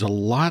sometimes is a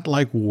lot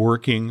like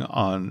working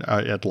on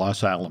at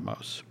Los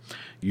Alamos.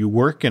 You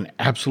work in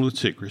absolute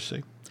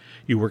secrecy.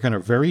 You work on a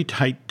very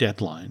tight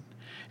deadline.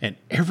 And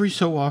every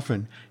so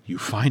often, you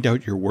find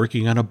out you're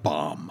working on a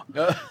bomb.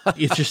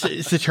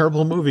 It's a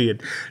terrible movie.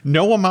 And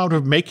no amount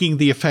of making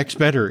the effects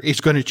better is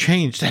going to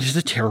change. That is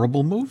a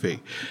terrible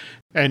movie.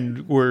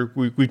 And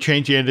we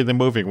changed the ending of the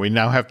movie. We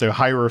now have to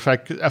hire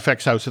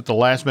effects house at the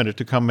last minute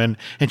to come in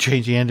and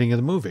change the ending of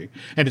the movie.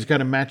 And it's got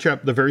to match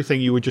up the very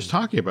thing you were just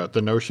talking about,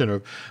 the notion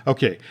of,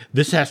 okay,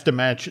 this has to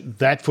match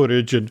that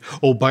footage. And,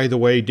 oh, by the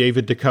way,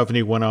 David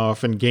Duchovny went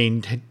off and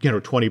gained,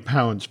 20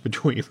 pounds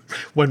between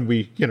when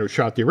we,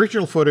 shot the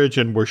original footage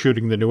and we're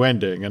shooting the new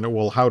ending. And,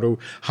 well, how do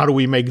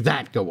we make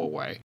that go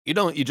away? You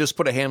don't. You just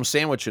put a ham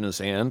sandwich in his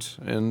hand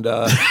and...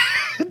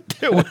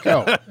 There we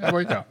go.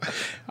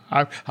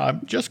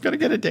 I'm just going to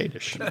get a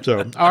Danish.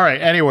 So, all right.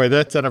 Anyway,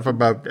 that's enough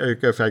about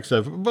effects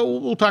stuff. But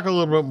we'll talk a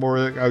little bit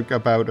more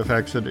about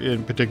effects,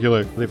 in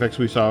particular the effects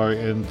we saw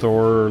in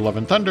Thor: Love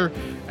and Thunder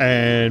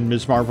and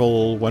Ms.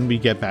 Marvel when we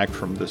get back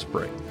from this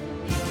break.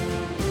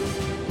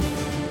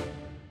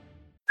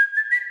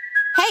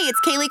 Hey,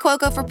 it's Kaylee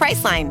Cuoco for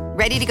Priceline.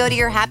 Ready to go to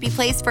your happy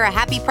place for a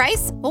happy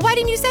price? Well, why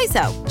didn't you say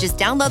so? Just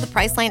download the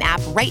Priceline app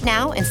right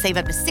now and save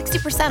up to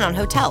 60% on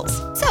hotels.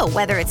 So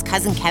whether it's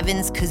Cousin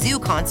Kevin's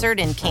Kazoo Concert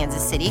in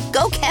Kansas City,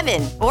 go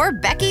Kevin, or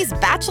Becky's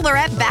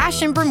Bachelorette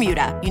Bash in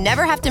Bermuda, you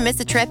never have to miss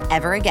a trip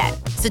ever again.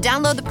 So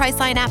download the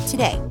Priceline app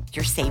today.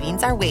 Your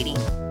savings are waiting.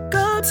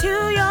 Go to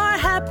your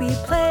happy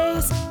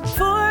place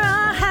for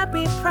a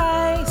happy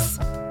price.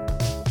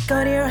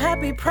 Go to your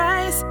happy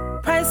price,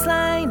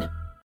 Priceline.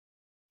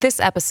 This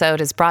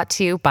episode is brought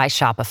to you by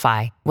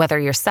Shopify. Whether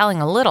you're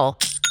selling a little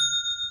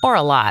or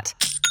a lot,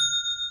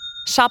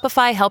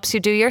 Shopify helps you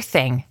do your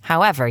thing,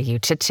 however you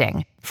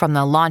cha-ching. From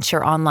the launch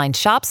your online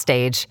shop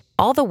stage,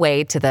 all the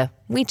way to the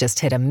we just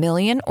hit 1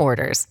 million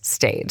orders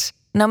stage.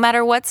 No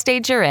matter what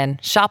stage you're in,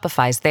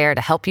 Shopify's there to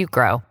help you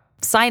grow.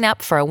 Sign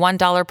up for a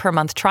 $1 per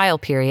month trial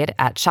period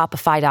at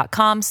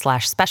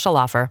shopify.com/special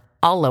offer,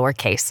 all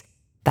lowercase.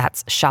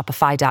 That's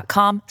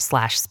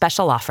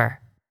shopify.com/special offer.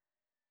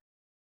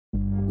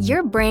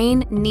 Your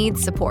brain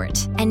needs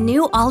support, and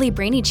new Ollie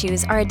Brainy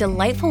Chews are a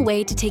delightful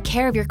way to take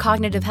care of your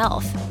cognitive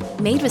health.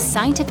 Made with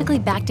scientifically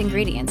backed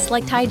ingredients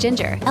like Thai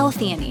ginger,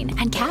 L-theanine,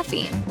 and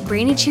caffeine,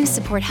 Brainy Chews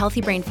support healthy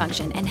brain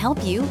function and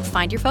help you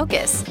find your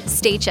focus,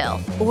 stay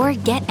chill, or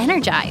get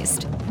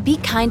energized. Be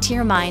kind to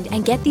your mind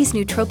and get these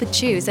nootropic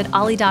chews at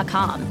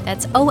ollie.com.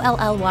 That's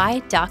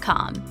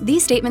OLLY.com.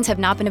 These statements have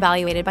not been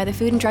evaluated by the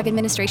Food and Drug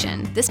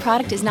Administration. This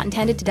product is not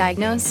intended to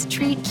diagnose,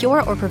 treat,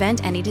 cure, or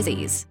prevent any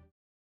disease.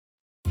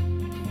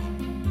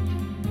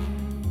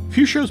 A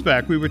few shows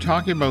back, we were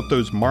talking about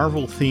those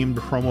Marvel-themed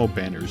promo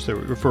banners that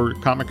were for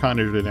Comic-Con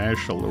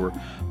International that were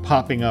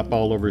popping up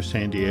all over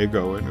San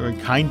Diego, and we were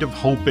kind of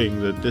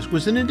hoping that this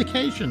was an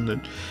indication that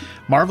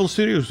Marvel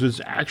Studios was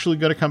actually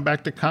going to come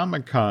back to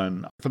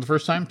Comic-Con for the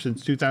first time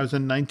since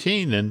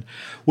 2019, and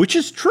which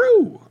is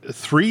true.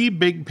 3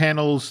 big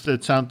panels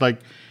that sound like,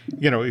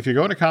 if you're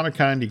going to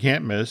Comic-Con, you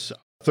can't miss.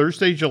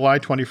 Thursday, July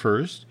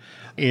 21st.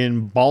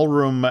 In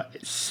Ballroom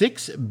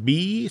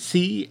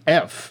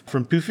 6BCF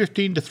from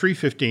 2:15 to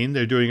 3:15.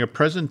 They're doing a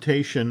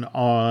presentation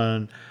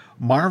on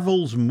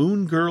Marvel's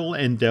Moon Girl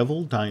and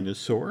Devil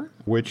Dinosaur,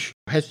 which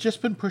has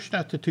just been pushed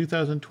out to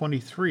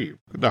 2023.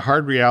 The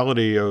hard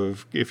reality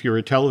of if you're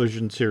a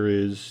television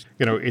series,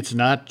 it's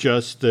not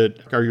just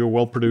that, are you a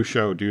well-produced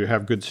show? Do you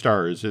have good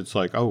stars? It's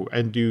like,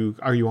 and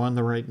are you on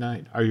the right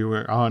night? Are you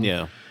on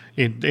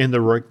in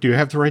the right, do you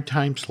have the right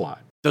time slot?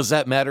 Does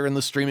that matter in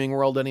the streaming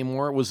world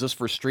anymore? Was this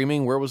for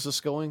streaming? Where was this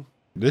going?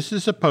 This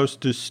is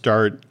supposed to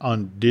start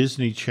on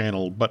Disney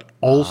Channel, but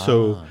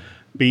also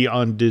be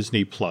on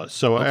Disney Plus.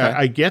 So okay.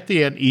 I get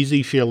the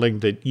uneasy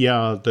feeling that,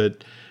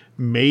 that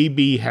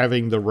maybe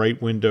having the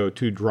right window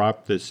to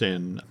drop this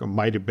in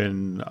might have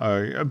been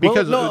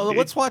because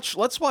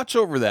let's watch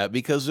over that,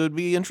 because it would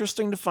be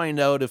interesting to find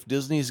out if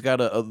Disney's got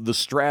the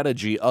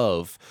strategy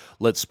of,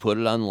 let's put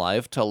it on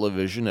live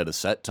television at a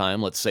set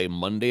time, let's say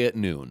Monday at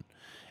noon.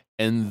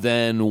 And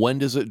then when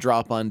does it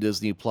drop on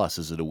Disney Plus?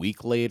 Is it a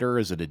week later?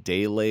 Is it a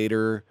day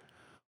later?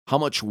 How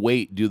much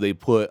weight do they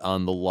put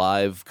on the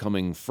live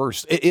coming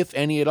first, if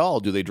any at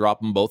all? Do they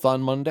drop them both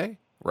on Monday,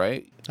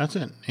 right? That's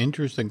an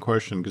interesting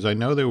question, because I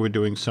know they were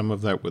doing some of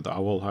that with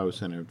Owl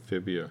House and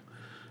Amphibia,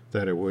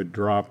 that it would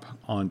drop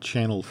on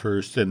channel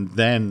first and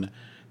then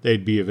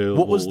they'd be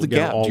available. What was the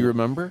gap? Do you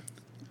remember?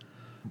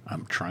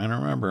 I'm trying to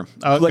remember.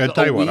 Like I'll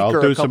tell you what, I'll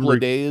do a couple of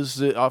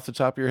days off the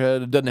top of your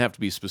head. It doesn't have to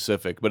be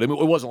specific, but it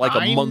wasn't like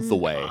a month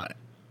away.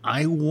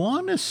 I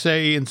want to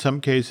say in some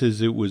cases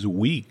it was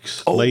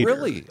weeks later. Oh,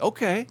 really?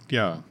 Okay.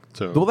 Yeah.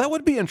 So. Well, that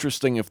would be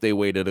interesting if they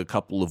waited a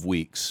couple of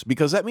weeks,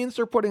 because that means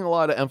they're putting a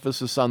lot of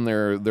emphasis on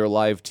their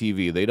live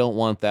TV. They don't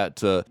want that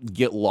to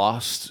get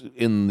lost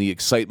in the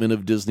excitement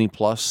of Disney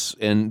Plus.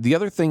 And the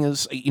other thing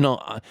is,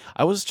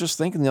 I was just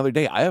thinking the other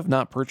day, I have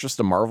not purchased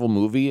a Marvel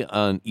movie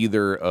on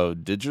either a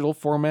digital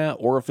format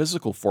or a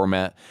physical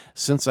format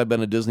since I've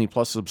been a Disney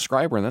Plus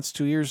subscriber, and that's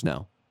 2 years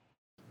now.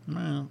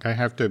 Well, I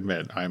have to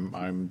admit,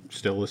 I'm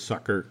still a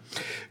sucker.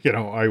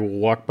 I will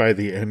walk by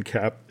the end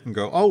cap and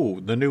go, "Oh,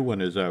 the new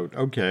one is out."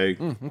 Okay.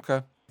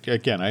 Okay.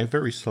 Again, I have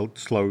very slow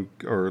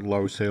or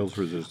low sales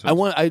resistance. I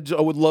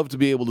would love to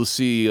be able to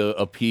see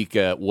a peek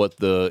at what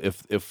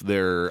if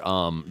their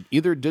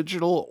either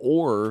digital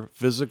or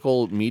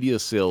physical media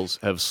sales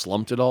have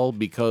slumped at all,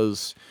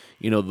 because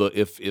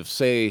if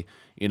say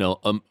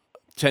 10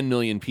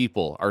 million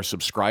people are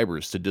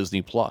subscribers to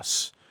Disney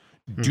Plus.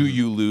 Do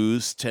you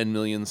lose 10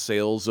 million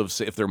sales of,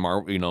 say, if they're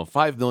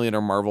 5 million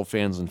are Marvel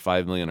fans and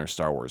 5 million are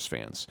Star Wars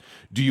fans?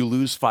 Do you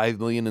lose 5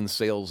 million in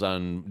sales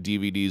on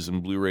DVDs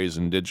and Blu-rays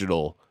and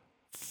digital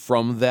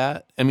from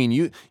that? I mean,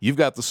 you've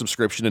got the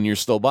subscription and you're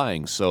still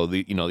buying. So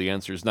the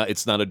answer is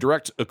it's not a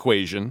direct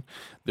equation.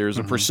 There's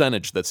a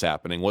percentage that's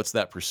happening. What's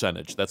that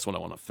percentage? That's what I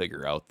want to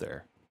figure out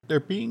there.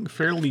 They're being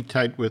fairly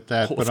tight with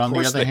that, but on the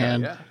other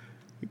hand,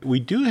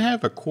 we do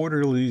have a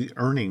quarterly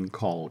earning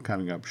call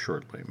coming up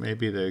shortly.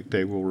 Maybe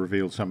they will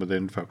reveal some of the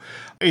info.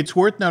 It's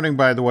worth noting,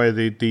 by the way,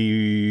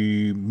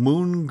 the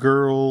Moon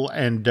Girl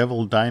and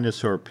Devil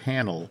Dinosaur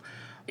panel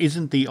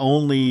isn't the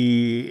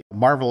only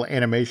Marvel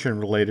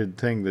animation-related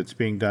thing that's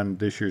being done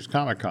this year's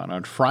Comic-Con.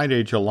 On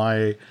Friday,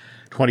 July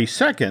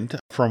 22nd,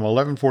 from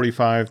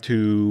 11:45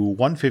 to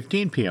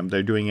 1:15 p.m.,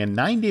 they're doing a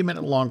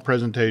 90-minute-long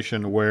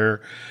presentation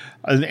where,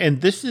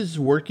 and this is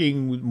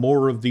working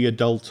more of the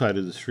adult side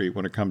of the street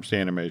when it comes to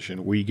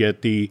animation. We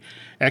get the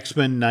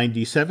X-Men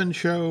 97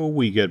 show,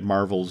 we get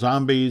Marvel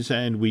Zombies,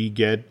 and we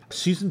get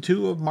Season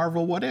 2 of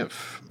Marvel What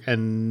If.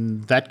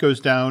 And that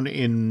goes down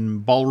in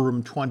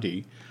Ballroom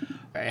 20.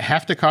 I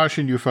have to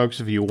caution you folks,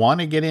 if you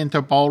want to get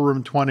into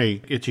Ballroom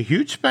 20, it's a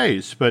huge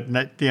space, but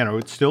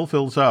it still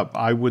fills up.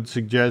 I would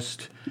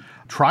suggest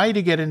try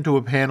to get into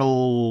a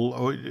panel,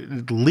 or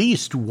at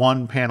least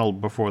one panel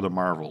before the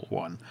Marvel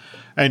one.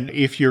 And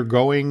if you're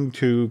going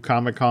to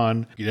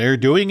Comic-Con, they're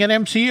doing an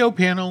MCU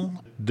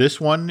panel.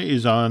 This one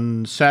is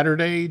on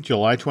Saturday,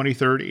 July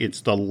 23rd.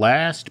 It's the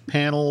last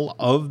panel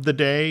of the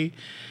day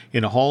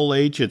in Hall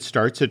H. It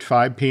starts at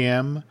 5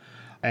 p.m.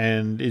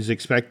 and is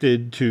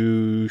expected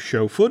to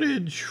show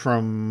footage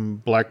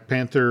from Black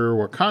Panther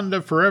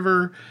Wakanda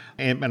Forever,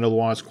 Ant-Man and the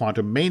Wasp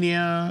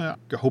Quantumania,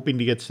 hoping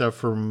to get stuff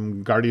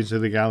from Guardians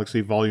of the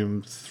Galaxy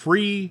Volume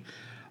 3,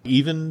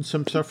 even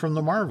some stuff from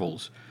the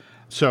Marvels.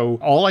 So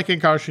all I can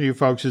caution you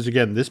folks is,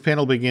 again, this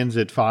panel begins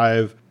at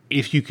 5.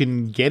 If you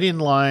can get in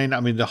line,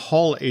 I mean, the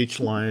Hall H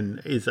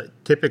line is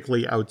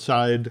typically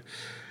outside,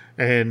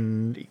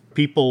 and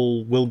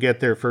people will get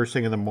there first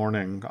thing in the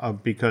morning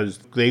because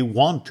they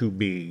want to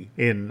be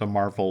in the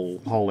Marvel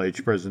Hall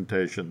H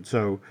presentation.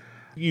 So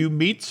you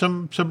meet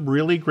some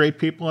really great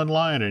people in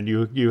line, and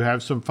you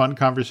have some fun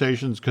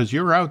conversations because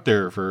you're out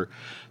there for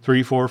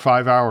 3, 4,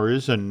 5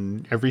 hours,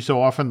 and every so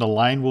often the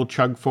line will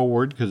chug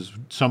forward because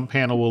some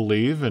panel will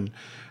leave and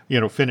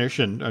finish,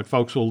 and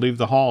folks will leave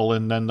the hall,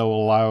 and then they'll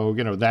allow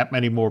that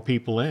many more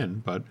people in.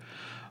 But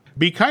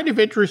be kind of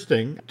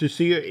interesting to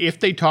see if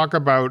they talk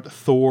about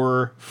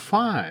Thor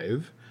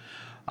 5.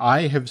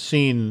 I have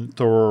seen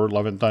Thor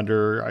Love and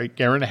Thunder.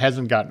 Aaron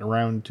hasn't gotten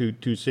around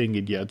to seeing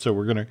it yet, so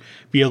we're going to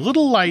be a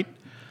little light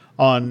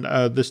on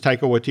this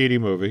Taika Waititi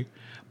movie.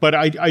 But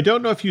I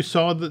don't know if you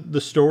saw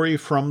the story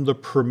from the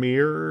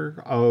premiere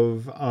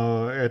of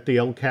at the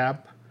El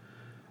Cap,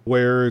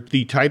 where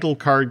the title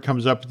card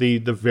comes up the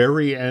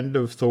very end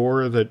of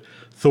Thor, that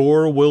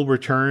Thor will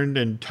return,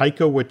 and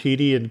Taika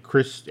Waititi and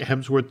Chris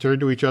Hemsworth turn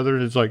to each other,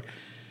 and it's like,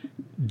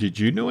 did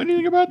you know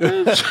anything about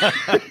this?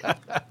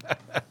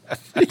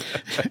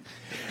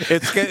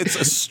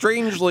 It's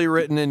strangely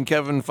written in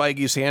Kevin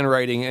Feige's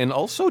handwriting and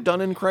also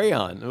done in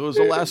crayon. It was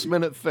a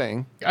last-minute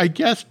thing. I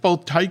guess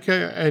both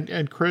Taika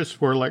and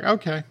Chris were like,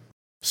 okay.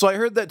 So I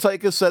heard that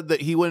Taika said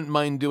that he wouldn't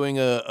mind doing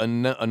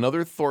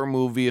another Thor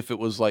movie if it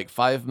was like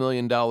 $5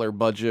 million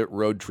budget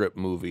road trip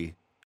movie.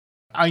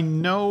 I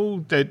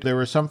know that there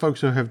are some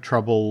folks who have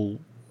trouble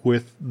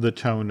with the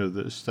tone of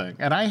this thing.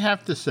 And I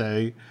have to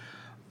say,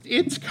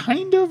 it's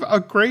kind of a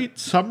great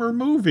summer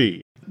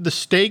movie. The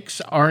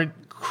stakes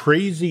aren't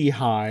crazy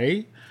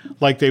high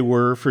like they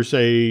were for,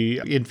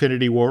 say,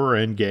 Infinity War or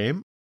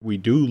Endgame. We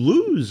do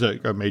lose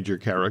a major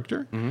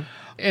character. Mm-hmm.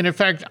 And in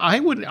fact,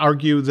 I would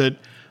argue that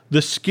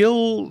the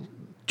skill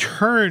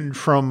turned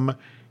from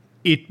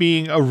it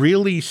being a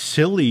really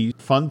silly,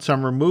 fun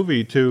summer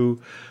movie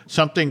to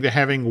something to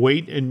having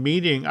weight and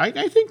meaning.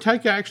 I think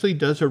Taika actually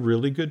does a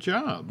really good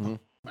job. Mm-hmm.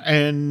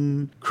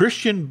 And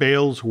Christian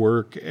Bale's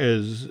work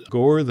as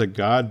Gore the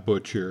God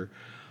Butcher,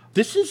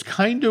 this is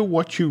kind of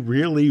what you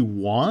really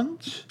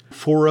want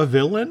for a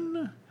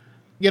villain.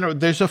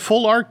 There's a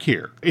full arc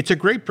here. It's a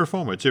great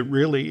performance. It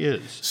really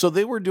is. So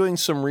they were doing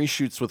some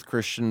reshoots with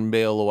Christian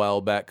Bale a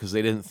while back because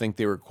they didn't think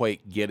they were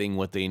quite getting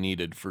what they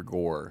needed for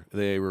Gore.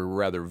 They were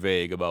rather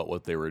vague about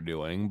what they were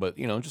doing, but,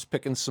 just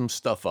picking some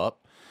stuff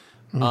up.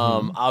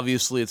 Mm-hmm.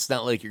 Obviously, it's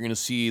not like you're going to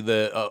see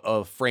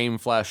a frame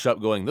flash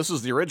up going, this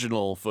is the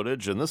original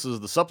footage and this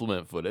is the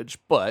supplement footage.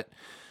 But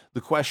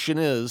the question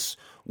is,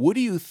 what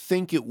do you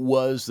think it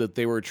was that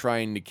they were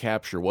trying to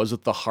capture? Was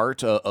it the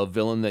heart, a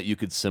villain that you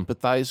could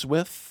sympathize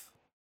with?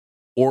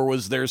 Or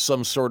was there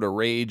some sort of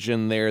rage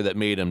in there that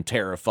made him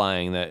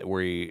terrifying,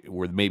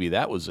 where maybe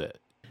that was it?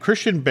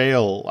 Christian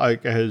Bale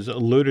has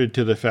alluded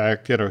to the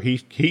fact,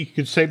 he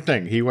same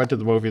thing. He went to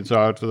the movie and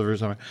saw it for the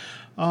first time.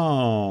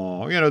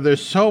 Oh,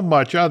 there's so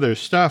much other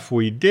stuff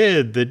we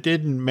did that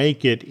didn't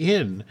make it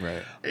in.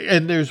 Right.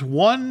 And there's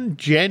one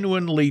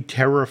genuinely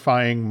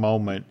terrifying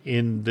moment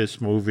in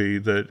this movie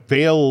that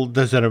Bale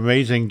does an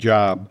amazing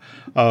job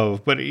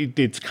of, but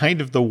it's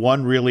kind of the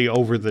one really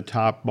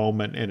over-the-top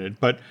moment in it.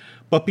 But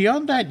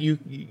beyond that,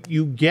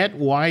 you get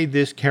why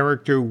this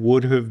character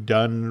would have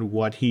done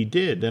what he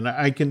did. And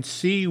I can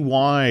see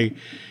why,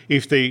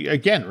 if they,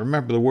 again,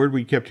 remember the word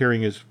we kept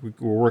hearing is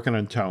we're working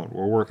on tone.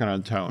 We're working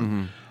on tone.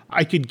 Mm-hmm.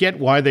 I could get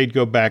why they'd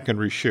go back and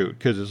reshoot,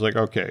 because it's like,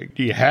 okay,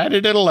 you had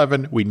it at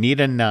 11, we need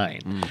a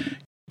 9. Mm.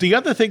 The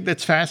other thing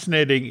that's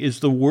fascinating is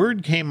the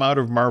word came out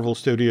of Marvel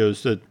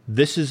Studios that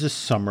this is a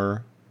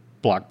summer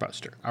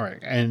blockbuster. All right.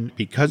 And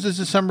because it's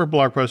a summer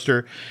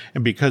blockbuster,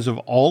 and because of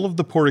all of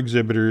the poor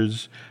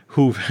exhibitors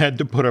who've had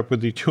to put up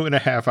with the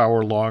 2.5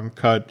 hour long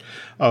cut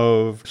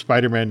of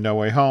Spider-Man No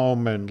Way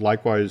Home, and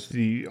likewise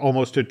the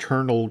almost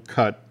eternal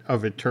cut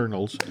of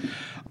Eternals,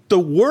 the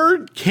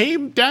word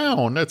came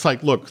down. It's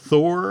like, look,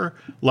 Thor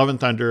Love and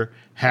Thunder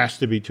has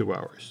to be 2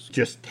 hours.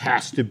 Just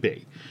has to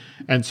be.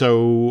 And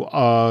so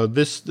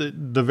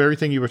the very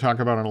thing you were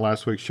talking about on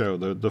last week's show,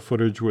 the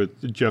footage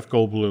with Jeff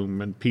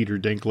Goldblum and Peter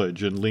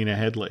Dinklage and Lena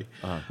Headey,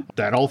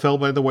 that all fell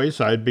by the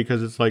wayside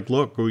because it's like,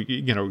 look,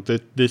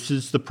 this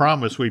is the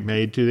promise we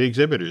made to the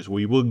exhibitors.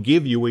 We will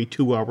give you a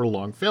 2 hour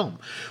long film,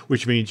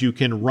 which means you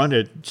can run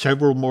it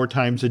several more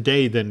times a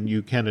day than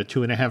you can a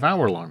 2.5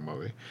 hour long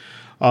movie.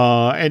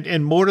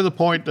 And more to the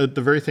point, the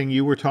very thing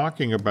you were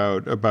talking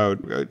about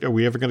are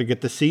we ever going to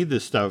get to see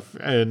this stuff?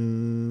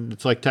 And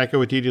it's like Taika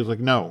Waititi is like,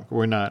 no,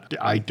 we're not.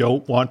 I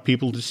don't want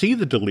people to see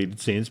the deleted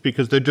scenes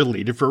because they're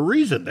deleted for a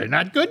reason. They're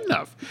not good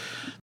enough.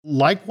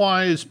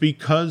 Likewise,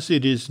 because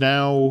it is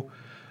now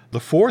the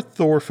 4th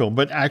Thor film,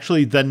 but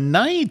actually the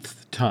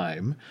 9th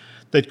time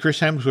that Chris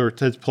Hemsworth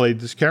has played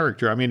this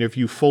character. I mean, if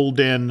you fold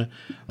in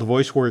the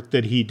voice work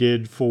that he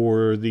did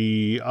for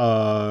the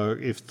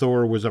If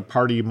Thor Was a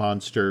Party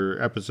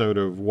Monster episode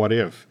of What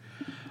If.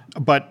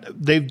 But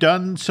they've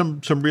done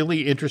some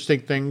really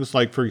interesting things.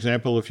 Like, for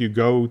example, if you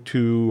go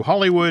to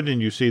Hollywood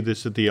and you see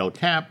this at the El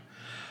Cap,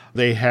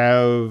 they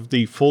have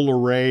the full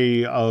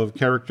array of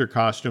character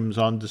costumes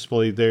on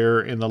display there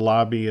in the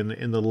lobby and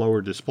in the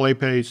lower display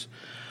space.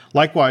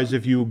 Likewise,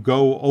 if you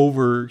go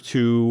over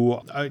to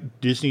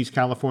Disney's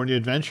California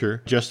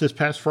Adventure, just this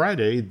past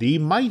Friday, the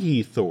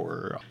Mighty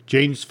Thor,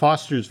 James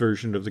Foster's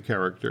version of the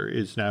character,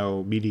 is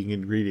now meeting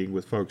and greeting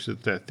with folks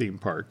at that theme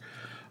park.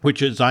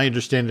 Which, as I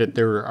understand it,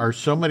 there are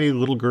so many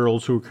little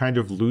girls who are kind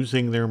of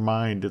losing their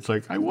mind. It's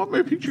like, I want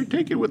my picture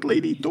taken with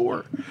Lady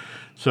Thor.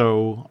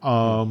 So,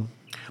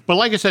 but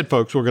like I said,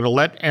 folks, we're going to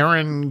let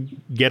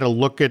Aaron get a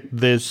look at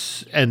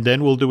this, and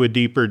then we'll do a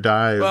deeper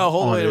dive. Well,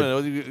 hold on a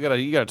minute.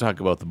 You got to talk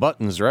about the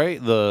buttons,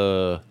 right?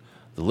 The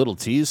little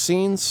tease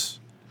scenes.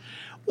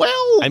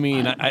 Well, I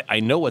mean, I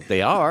know what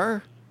they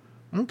are.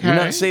 Okay. You're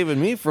not saving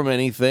me from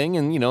anything,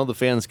 and the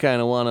fans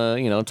kind of want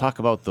to talk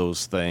about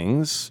those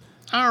things.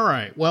 All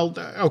right. Well,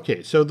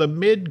 okay. So the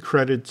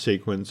mid-credit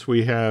sequence,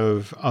 we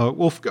have.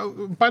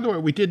 By the way,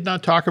 we did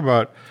not talk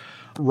about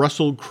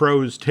Russell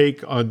Crowe's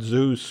take on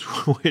Zeus,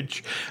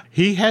 which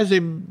he has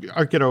him.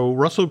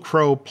 Russell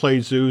Crowe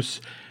plays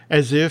Zeus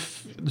as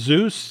if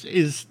Zeus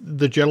is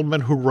the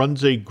gentleman who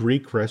runs a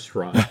Greek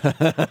restaurant.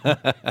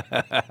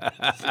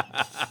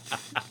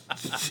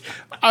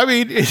 I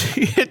mean,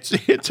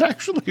 it's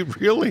actually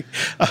really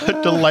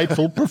a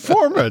delightful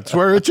performance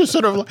where it's just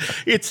sort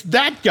of, it's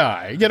that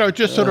guy,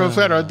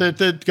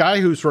 the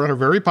guy who's run a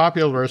very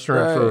popular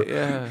restaurant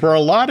for a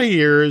lot of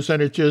years,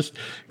 and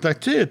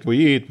that's it.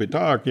 We eat, we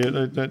talk,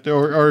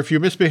 or if you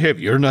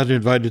misbehave, you're not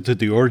invited to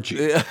the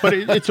orgy. But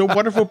it's a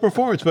wonderful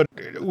performance. But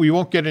we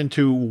won't get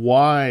into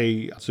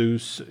why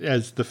Zeus,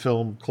 as the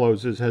film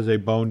closes, has a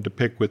bone to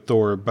pick with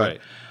Thor, but.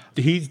 Right.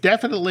 He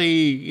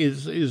definitely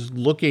is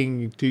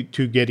looking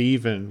to get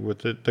even with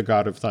the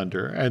God of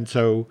Thunder. And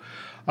so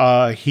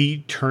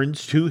he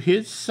turns to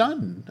his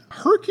son,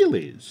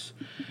 Hercules.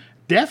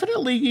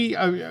 Definitely,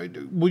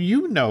 from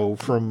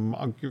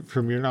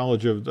your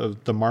knowledge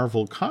of the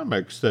Marvel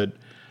comics that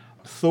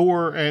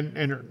Thor and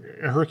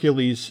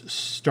Hercules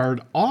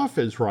start off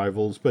as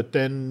rivals, but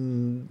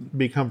then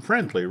become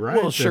friendly, right?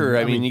 Well, sure.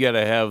 I mean, you got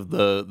to have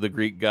the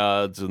Greek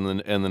gods and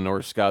the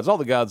Norse gods. All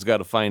the gods got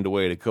to find a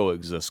way to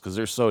coexist because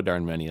there's so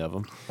darn many of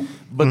them.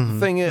 But the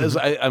thing is,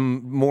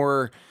 I'm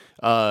more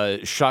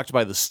shocked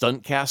by the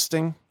stunt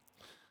casting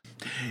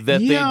that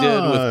they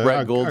did with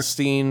Brett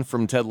Goldstein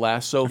from Ted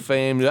Lasso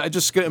fame. I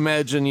just can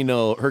imagine,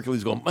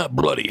 Hercules going,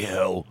 bloody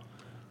hell.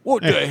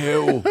 What the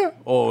hell?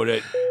 Oh,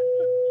 that...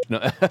 No.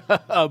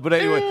 But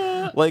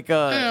anyway, we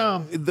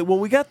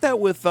got that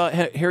with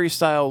Harry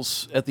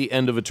Styles at the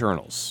end of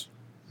Eternals,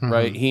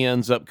 right? He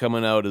ends up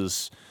coming out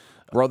as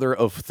brother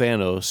of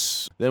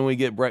Thanos. Then we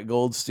get Brett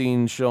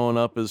Goldstein showing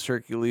up as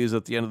Hercules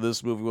at the end of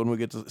this movie when we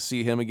get to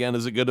see him again.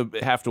 Is it going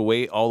to have to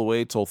wait all the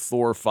way till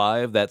Thor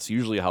 5? That's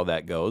usually how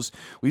that goes.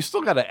 We've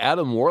still got an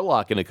Adam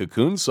Warlock in a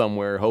cocoon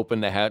somewhere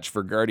hoping to hatch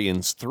for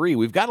Guardians 3.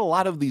 We've got a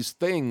lot of these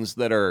things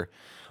that are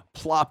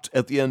plopped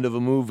at the end of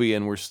a movie,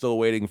 and we're still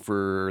waiting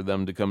for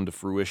them to come to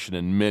fruition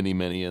in many,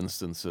 many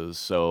instances.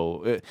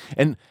 So,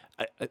 and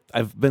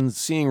I've been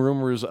seeing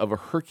rumors of a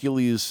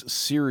Hercules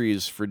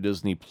series for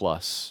Disney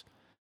Plus,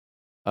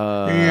 which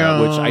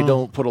I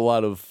don't put a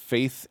lot of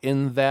faith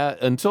in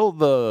that until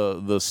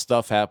the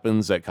stuff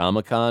happens at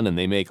Comic-Con and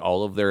they make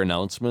all of their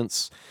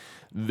announcements.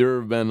 There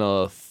have been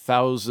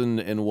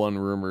 1,001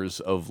 rumors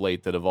of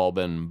late that have all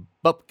been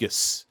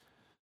bupkis.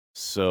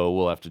 So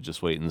we'll have to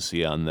just wait and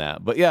see on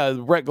that. But yeah,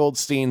 Brett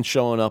Goldstein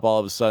showing up all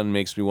of a sudden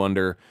makes me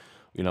wonder,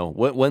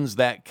 when's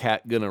that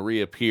cat going to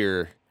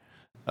reappear?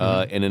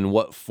 And in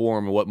what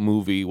form, what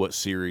movie, what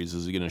series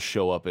is he going to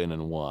show up in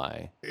and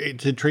why?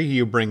 It's intriguing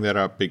you bring that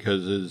up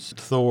because as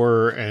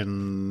Thor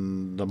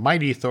and the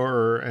Mighty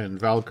Thor and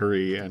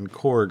Valkyrie and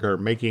Korg are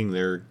making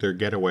their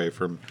getaway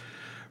from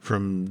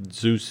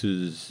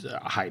Zeus's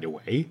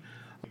hideaway,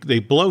 they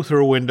blow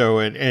through a window,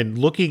 and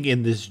looking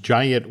in this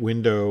giant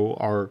window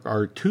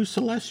are two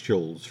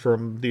Celestials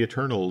from the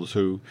Eternals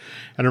and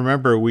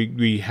remember,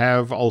 we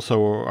have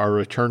also our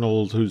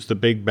Eternals, who's the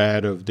big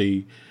bad of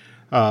the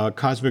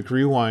Cosmic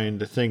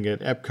Rewind thing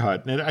at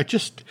Epcot. And I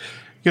just,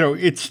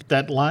 it's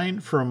that line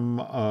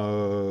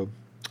from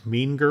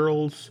Mean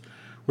Girls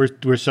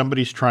where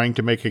somebody's trying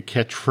to make a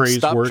catchphrase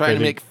Stop work. Stop trying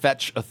to make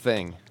fetch a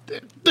thing.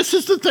 This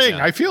is the thing.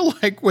 Yeah. I feel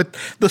like with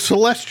the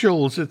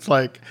Celestials, it's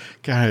like,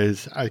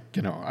 guys, I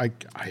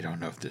don't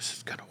know if this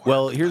is going to work.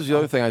 Well, here's the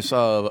other thing. I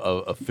saw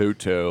a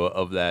photo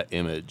of that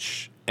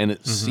image, and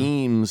it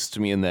seems to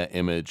me in that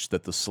image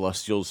that the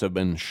Celestials have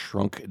been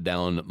shrunk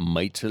down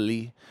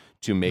mightily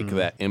to make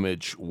that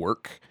image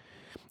work.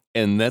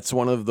 And that's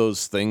one of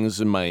those things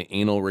in my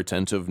anal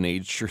retentive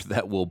nature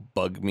that will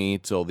bug me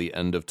till the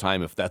end of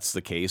time if that's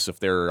the case, if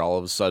they're all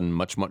of a sudden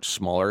much, much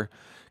smaller.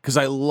 Because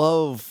I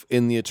love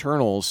in the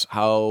Eternals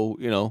how,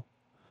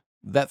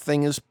 that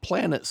thing is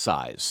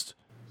planet-sized.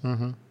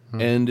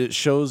 And it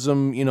shows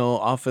them,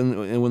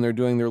 often when they're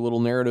doing their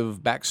little narrative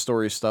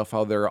backstory stuff,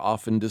 how they're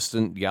off in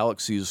distant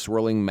galaxies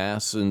swirling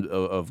mass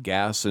of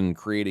gas and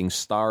creating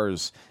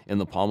stars in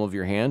the palm of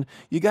your hand.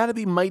 You got to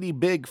be mighty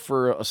big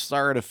for a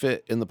star to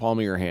fit in the palm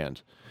of your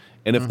hand.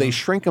 And if they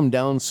shrink them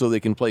down so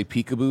they can play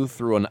peekaboo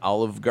through an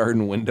Olive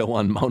Garden window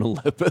on Mount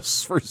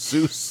Olympus for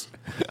Zeus,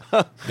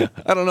 I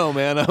don't know,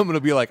 man. I'm going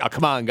to be like, oh,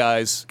 come on,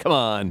 guys. Come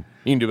on.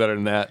 You can do better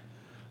than that.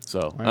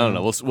 So, I don't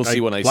know. We'll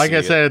see when I see it. Like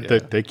I said,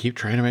 they keep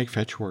trying to make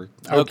fetch work.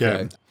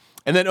 Okay.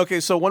 And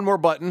then, so one more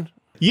button.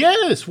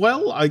 Yes.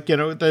 Well,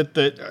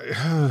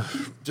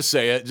 Just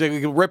say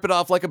it. Rip it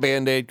off like a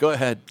Band-Aid. Go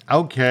ahead.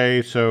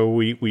 Okay, so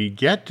we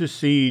get to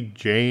see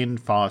Jane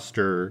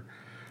Foster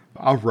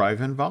arrive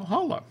in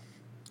Valhalla.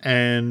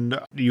 And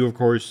you, of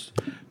course,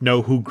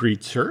 know who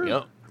greets her.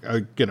 Yep.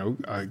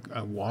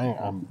 Why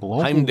I'm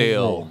blowing.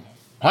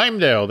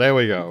 Heimdall, there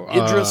we go.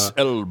 Idris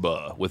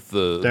Elba with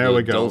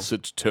the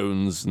dulcet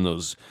tones and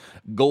those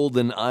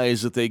golden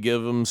eyes that they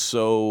give him.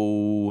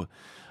 So,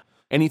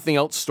 anything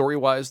else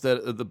story-wise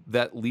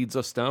that leads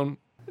us down?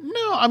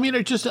 No, I mean,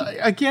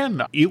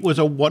 it was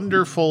a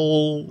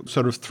wonderful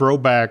sort of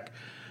throwback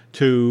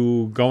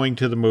to going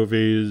to the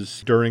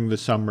movies during the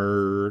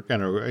summer,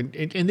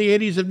 in the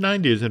 80s and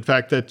 90s. In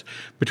fact, that's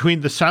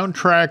between the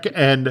soundtrack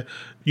and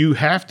you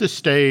have to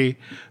stay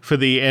for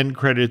the end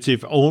credits,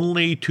 if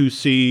only to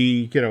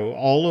see,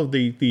 all of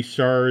the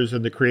stars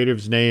and the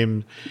creatives'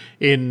 names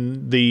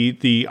in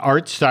the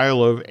art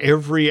style of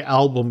every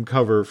album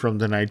cover from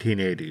the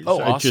 1980s.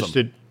 Oh,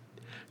 awesome.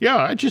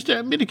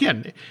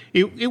 Again,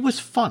 it was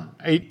fun.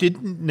 It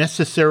didn't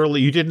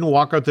necessarily, you didn't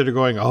walk out there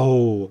going,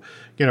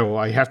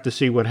 I have to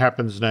see what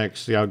happens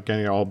next.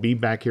 I'll be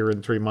back here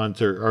in 3 months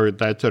or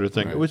that sort of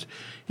thing. Right.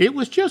 It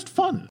was just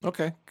fun.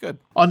 Okay, good.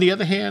 On the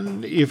other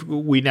hand, if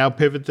we now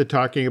pivot to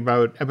talking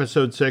about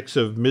episode 6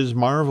 of Ms.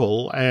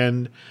 Marvel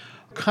and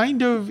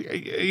kind of,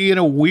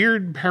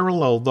 weird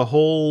parallel, the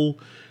whole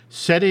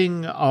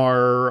setting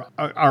our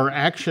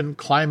action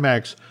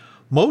climax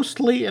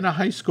mostly in a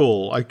high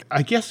school.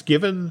 I guess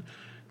given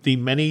the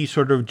many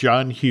sort of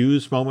John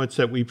Hughes moments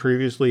that we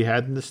previously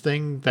had in this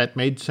thing, that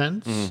made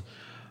sense. Mm.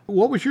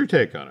 What was your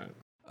take on it?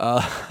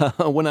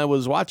 When I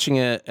was watching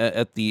it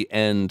at the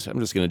end, I'm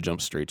just going to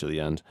jump straight to the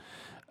end.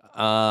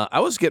 I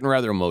was getting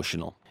rather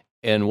emotional.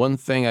 And one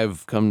thing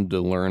I've come to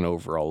learn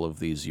over all of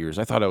these years,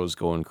 I thought I was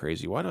going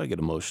crazy. Why do I get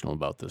emotional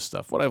about this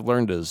stuff? What I've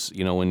learned is,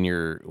 when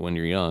you're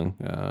young,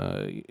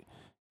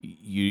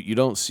 you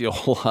don't see a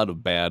whole lot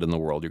of bad in the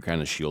world. You're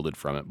kind of shielded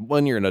from it.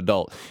 When you're an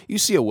adult, you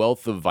see a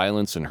wealth of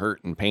violence and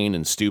hurt and pain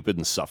and stupid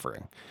and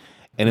suffering.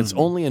 And it's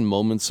only in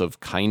moments of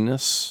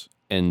kindness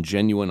and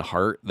genuine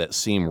heart that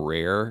seem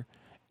rare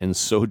and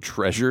so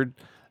treasured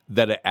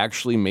that it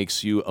actually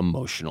makes you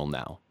emotional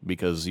now,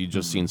 because you've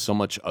just seen so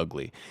much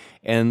ugly.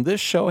 And this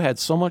show had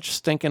so much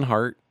stinking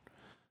heart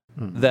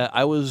that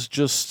I was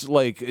just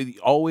like,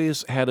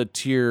 always had a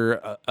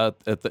tear at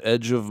the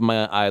edge of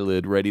my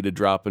eyelid ready to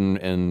drop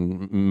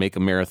and make a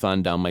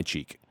marathon down my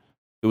cheek.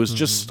 It was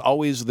just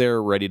always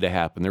there, ready to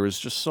happen. There was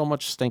just so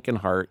much stinking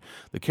heart.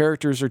 The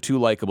characters are too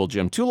likable,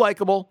 Jim. Too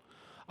likable.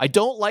 I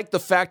don't like the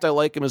fact I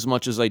like him as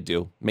much as I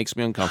do. Makes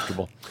me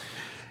uncomfortable.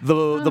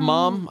 The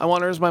mom, I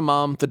want her as my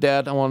mom. The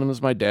dad, I want him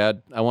as my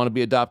dad. I want to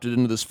be adopted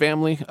into this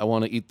family. I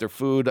want to eat their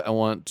food. I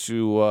want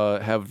to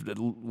have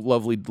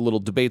lovely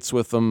little debates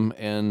with them,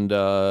 and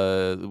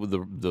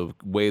the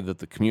way that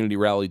the community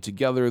rallied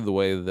together, the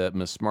way that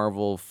Miss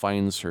Marvel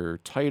finds her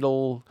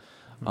title,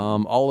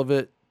 all of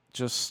it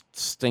just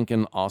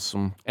stinking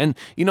awesome. And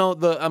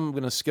I'm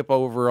going to skip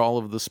over all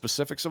of the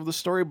specifics of the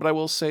story, but I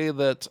will say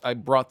that I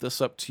brought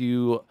this up to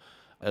you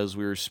as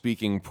we were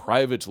speaking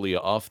privately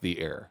off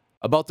the air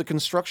about the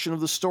construction of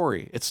the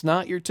story. It's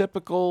not your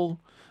typical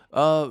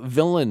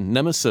villain,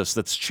 nemesis,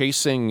 that's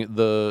chasing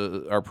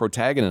our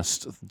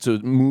protagonist to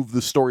move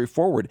the story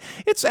forward.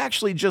 It's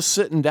actually just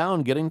sitting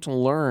down, getting to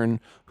learn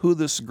who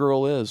this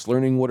girl is,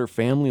 learning what her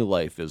family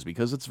life is,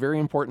 because it's very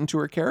important to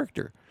her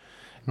character.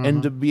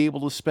 And to be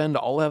able to spend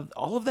all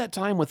of that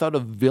time without a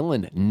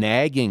villain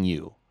nagging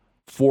you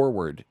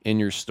forward in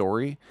your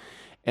story.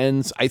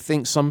 And I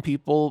think some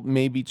people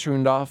may be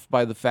turned off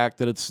by the fact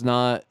that it's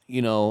not,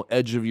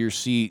 edge of your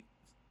seat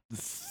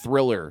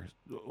thriller,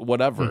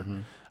 whatever.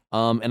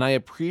 And I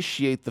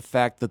appreciate the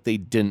fact that they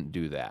didn't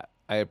do that.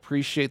 I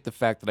appreciate the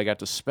fact that I got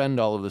to spend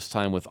all of this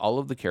time with all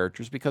of the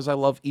characters because I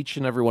love each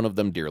and every one of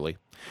them dearly.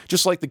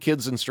 Just like the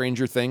kids in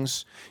Stranger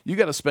Things, you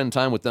got to spend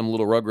time with them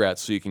little rugrats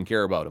so you can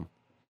care about them.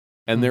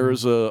 And there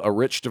is a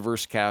rich,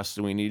 diverse cast,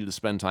 and we needed to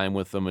spend time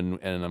with them, and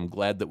I'm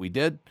glad that we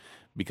did,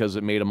 because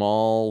it made them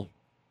all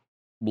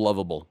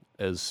lovable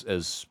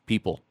as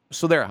people.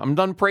 So there, I'm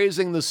done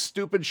praising this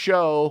stupid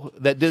show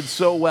that did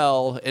so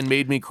well and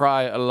made me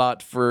cry a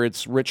lot for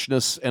its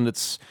richness and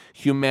its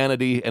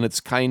humanity and its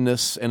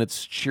kindness and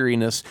its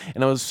cheeriness.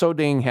 And I was so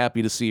dang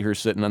happy to see her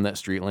sitting on that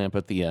street lamp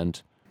at the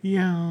end.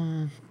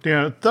 Yeah.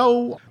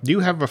 Though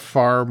you have a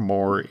far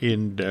more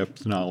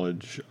in-depth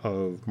knowledge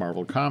of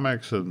Marvel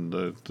Comics and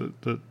the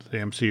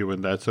MCU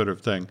and that sort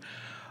of thing.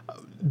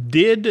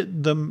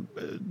 Did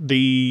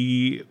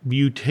the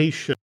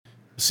mutation?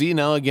 See,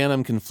 now again,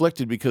 I'm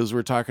conflicted because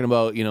we're talking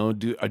about,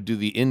 do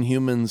the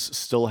Inhumans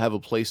still have a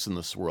place in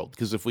this world?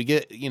 Because if we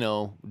get,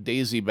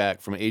 Daisy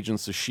back from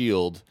Agents of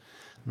S.H.I.E.L.D.,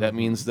 that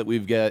means that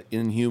we've got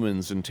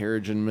Inhumans and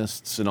Terrigen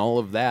Mists and all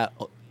of that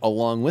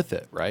along with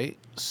it, right?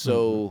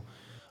 So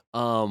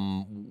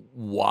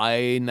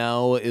why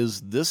now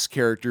is this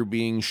character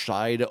being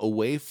shied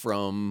away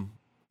from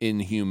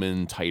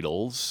Inhuman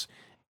titles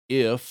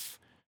if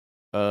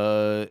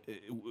they're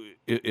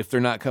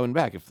not coming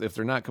back? If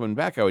they're not coming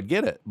back, I would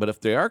get it. But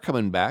if they are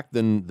coming back,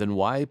 then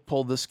why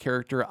pull this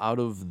character out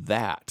of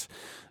that?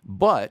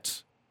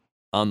 But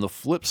on the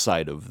flip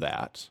side of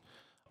that,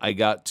 I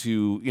got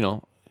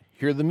to,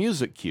 hear the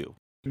music cue.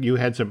 You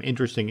had some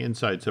interesting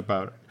insights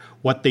about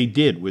what they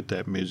did with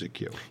that music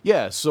cue.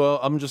 Yeah, so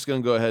I'm just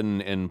going to go ahead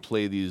and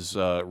play these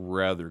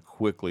rather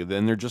quickly.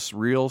 Then they're just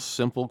real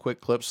simple,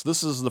 quick clips.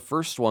 This is the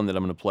first one that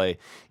I'm going to play,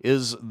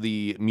 is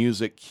the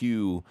music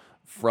cue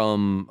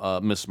from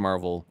Ms.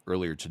 Marvel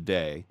earlier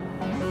today.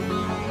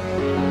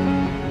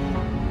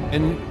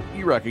 And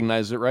you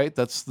recognize it, right?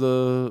 That's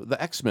the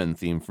X-Men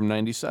theme from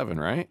 97,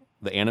 right?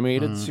 The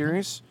animated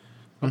series?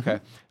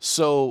 Okay.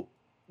 So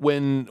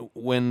when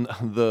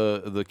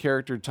the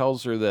character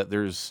tells her that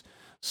there's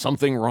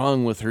something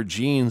wrong with her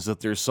genes, that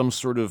there's some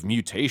sort of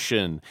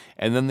mutation,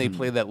 and then they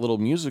play that little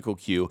musical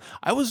cue,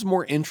 I was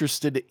more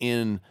interested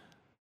in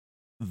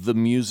the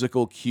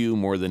musical cue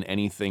more than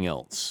anything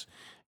else.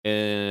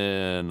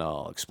 And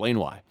I'll explain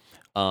why.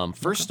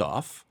 First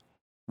off,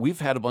 we've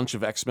had a bunch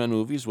of X-Men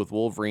movies with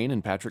Wolverine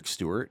and Patrick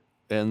Stewart,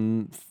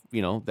 and,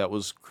 that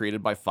was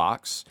created by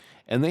Fox,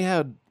 and they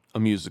had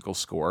a musical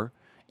score,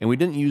 and we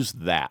didn't use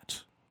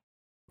that,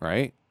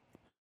 right?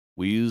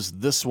 We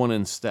used this one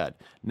instead.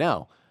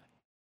 Now,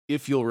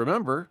 if you'll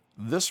remember,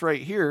 this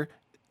right here,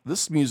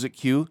 this music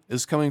cue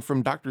is coming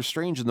from Doctor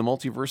Strange in the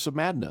Multiverse of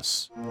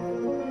Madness.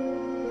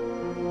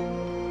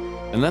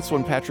 And that's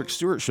when Patrick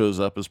Stewart shows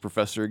up as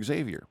Professor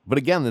Xavier. But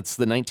again, it's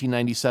the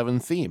 1997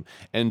 theme.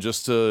 And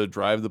just to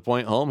drive the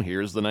point home,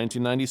 here's the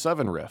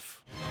 1997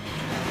 riff.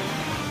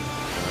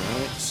 All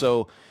right,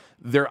 so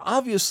they're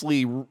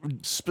obviously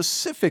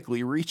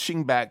specifically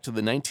reaching back to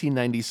the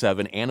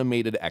 1997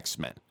 animated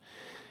X-Men.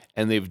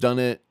 And they've done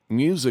it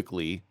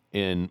musically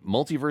in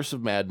Multiverse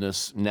of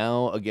Madness,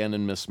 now again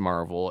in Ms.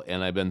 Marvel.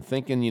 And I've been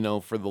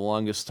thinking, for the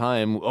longest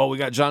time, we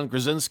got John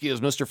Krasinski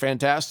as Mr.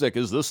 Fantastic.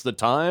 Is this the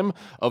time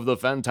of the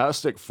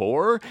Fantastic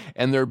Four?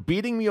 And they're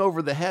beating me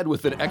over the head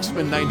with an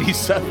X-Men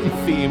 97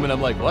 theme. And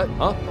I'm like, what?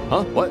 Huh?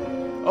 What?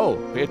 Oh,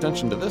 pay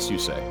attention to this, you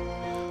say.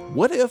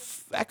 What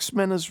if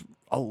X-Men is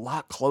a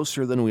lot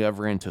closer than we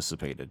ever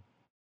anticipated?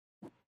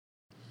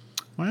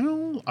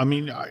 Well, I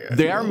mean,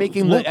 they are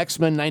making the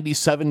X-Men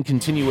 97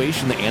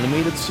 continuation, the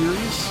animated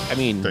series. I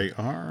mean, they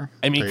are.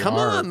 I mean, come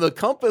on, the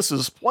compass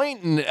is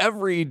pointing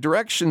every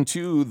direction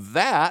to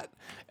that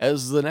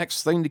as the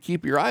next thing to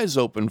keep your eyes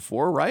open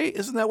for, right?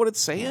 Isn't that what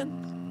it's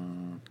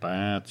saying?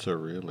 That's a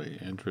really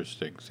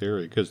interesting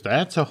theory, because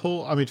that's a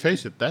whole, I mean,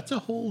 face it, that's a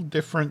whole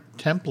different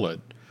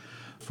template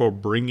for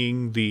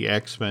bringing the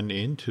X-Men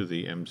into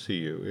the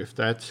MCU. If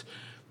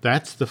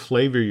that's the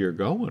flavor you're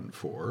going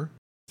for.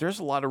 There's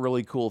a lot of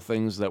really cool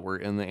things that were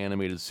in the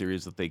animated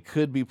series that they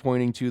could be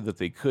pointing to, that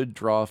they could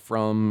draw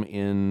from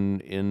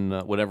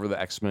in whatever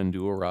the X-Men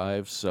do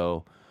arrive.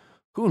 So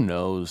who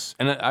knows?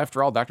 And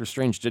after all, Doctor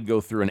Strange did go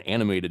through an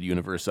animated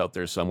universe out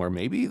there somewhere.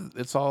 Maybe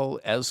it's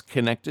all as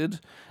connected,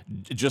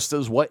 just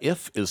as What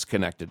If is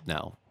connected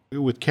now.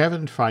 With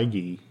Kevin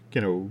Feige,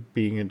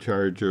 being in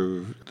charge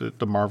of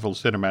the Marvel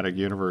Cinematic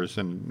Universe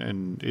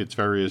and its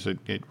various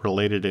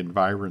related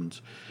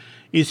environs,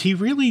 is he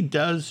really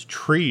does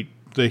treat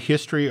the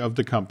history of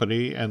the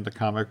company and the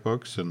comic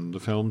books and the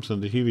films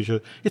and the TV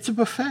shows, it's a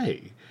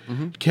buffet.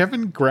 Mm-hmm.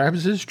 Kevin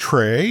grabs his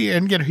tray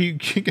and,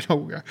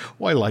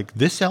 I like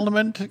this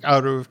element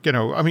out of,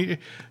 I mean,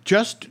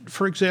 just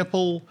for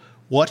example,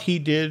 what he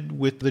did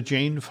with the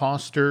Jane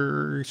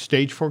Foster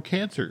Stage 4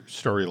 cancer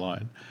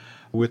storyline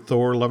with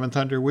Thor: Love and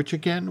Thunder, which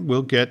again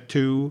we'll get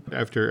to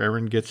after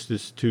Aaron gets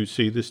to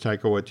see this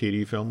Taika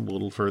Waititi film a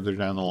little further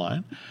down the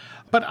line.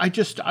 But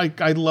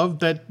I love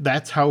that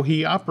that's how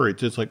he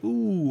operates. It's like,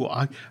 ooh,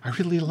 I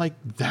really like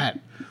that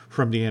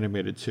from the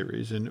animated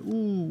series. And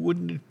ooh,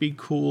 wouldn't it be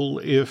cool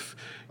if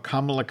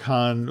Kamala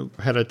Khan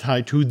had a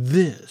tie to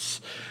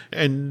this?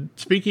 And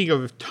speaking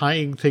of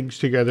tying things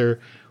together,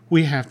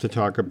 we have to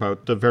talk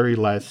about the very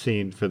last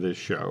scene for this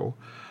show.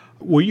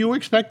 Were you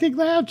expecting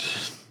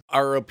that?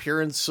 Our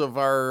appearance of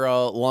our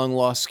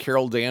long-lost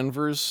Carol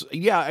Danvers,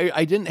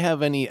 I didn't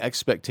have any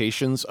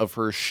expectations of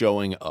her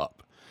showing up.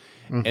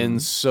 Mm-hmm.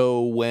 And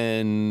so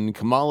when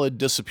Kamala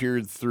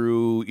disappeared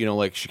through,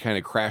 she kind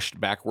of crashed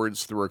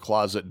backwards through her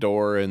closet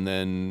door, and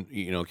then,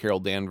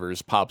 Carol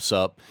Danvers pops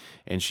up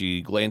and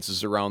she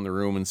glances around the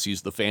room and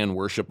sees the fan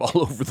worship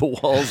all over the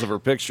walls of her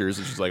pictures.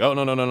 And she's like, oh,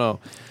 no.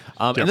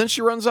 And then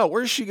she runs out.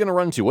 Where is she going to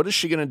run to? What is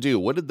she going to do?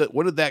 What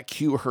did that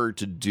cue her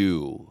to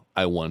do?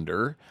 I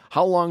wonder.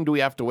 How long do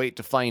we have to wait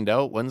to find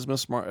out? When's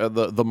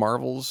the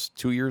Marvels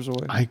 2 years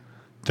away?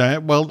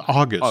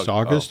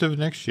 August of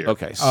next year.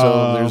 Okay,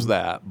 so there's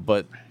that.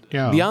 But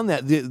yeah. beyond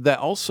that, that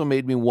also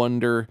made me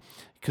wonder,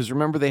 because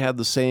remember they had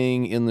the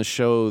saying in the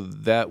show,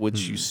 that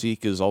which you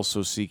seek is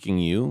also seeking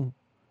you?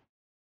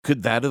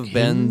 Could that have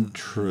been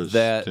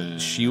that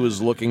she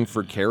was looking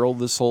for Carol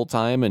this whole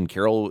time, and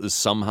Carol is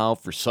somehow,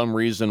 for some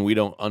reason we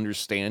don't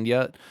understand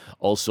yet,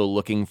 also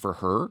looking for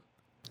her?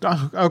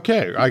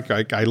 Okay,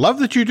 I love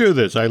that you do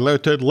this. I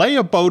love to lay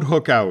a boat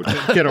hook out.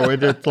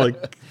 It's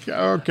like,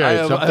 okay.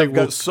 I've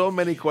got so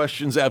many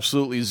questions,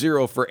 absolutely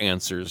zero for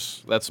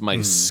answers. That's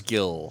my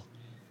skill.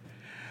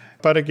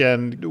 But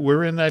again,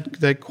 we're in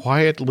that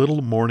quiet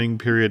little mourning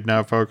period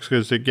now, folks,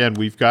 because again,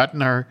 we've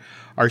gotten our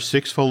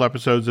 6 full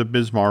episodes of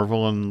Ms.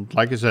 Marvel, and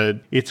like I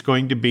said, it's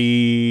going to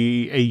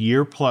be a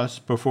year plus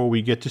before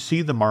we get to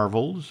see the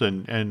Marvels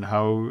and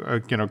how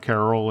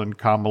Carol and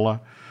Kamala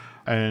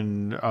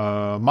and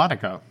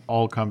Monica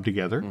all come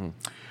together.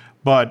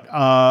 But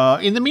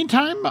in the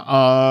meantime,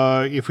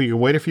 if we can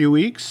wait a few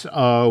weeks,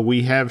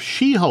 we have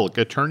She-Hulk,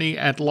 Attorney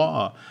at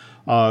Law.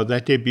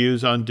 That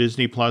debuts on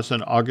Disney Plus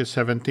on August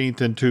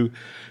 17th. And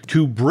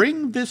to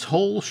bring this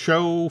whole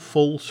show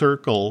full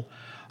circle,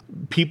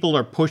 people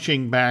are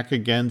pushing back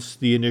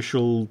against the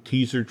initial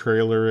teaser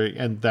trailer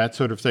and that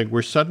sort of thing.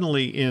 We're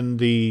suddenly in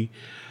the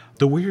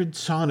weird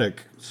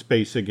Sonic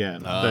space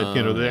again.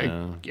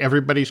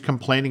 Everybody's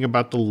complaining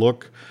about the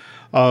look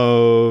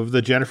of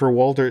the Jennifer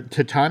Walter,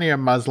 Titania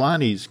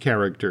Maslany's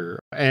character,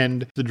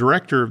 and the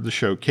director of the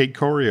show, Kate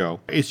Corio.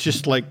 It's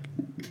just like,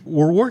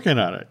 we're working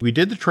on it. We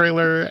did the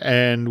trailer,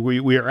 and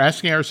we are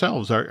asking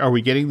ourselves, are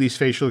we getting these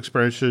facial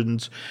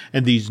expressions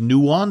and these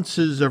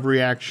nuances of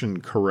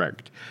reaction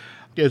correct?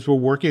 As we're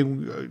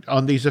working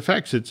on these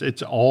effects,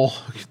 it's all,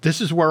 this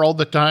is where all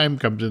the time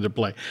comes into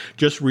play,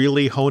 just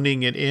really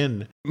honing it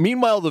in.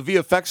 Meanwhile, the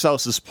VFX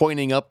house is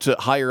pointing up to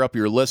higher up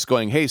your list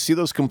going, hey, see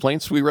those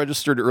complaints we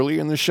registered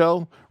earlier in the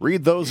show?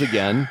 Read those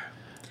again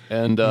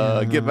and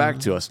get back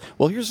to us.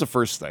 Well, here's the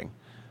first thing.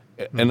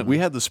 And we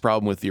had this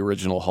problem with the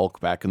original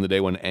Hulk back in the day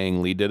when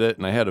Ang Lee did it.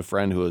 And I had a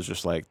friend who was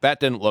just like, that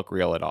didn't look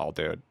real at all,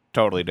 dude.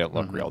 Totally didn't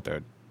look real,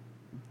 dude.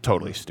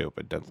 Totally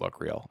stupid. Didn't look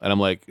real. And I'm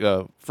like,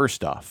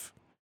 first off,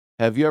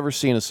 have you ever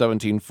seen a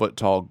 17-foot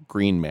tall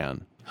green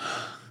man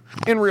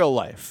in real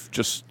life,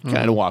 just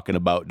kind of walking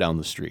about down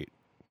the street?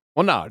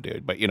 Well, no,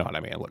 dude, but you know what I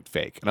mean. It looked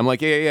fake. And I'm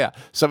like, yeah.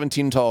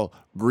 17 tall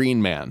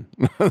green man.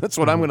 That's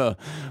what I'm going to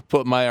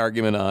put my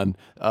argument on.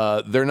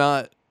 They're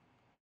not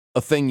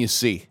a thing you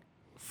see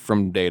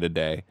from day to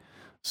day.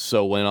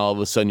 So when all of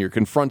a sudden you're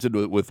confronted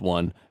with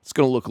one, it's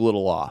going to look a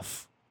little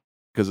off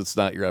because it's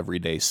not your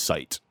everyday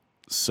sight.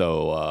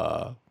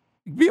 So,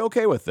 be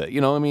okay with it.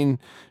 I mean,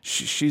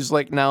 she's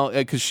like now,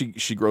 because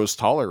she grows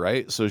taller,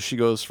 right? So she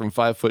goes from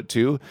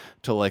 5'2"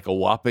 to like a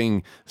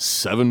whopping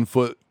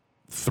 7'3",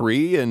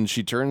 and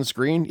she turns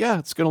green. Yeah,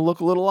 it's going to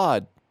look a little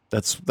odd.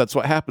 That's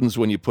what happens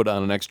when you put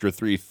on an extra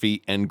 3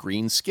 feet and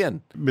green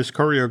skin. Ms.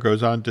 Corio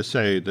goes on to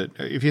say that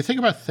if you think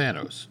about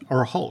Thanos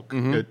or Hulk,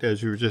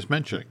 as you were just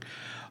mentioning,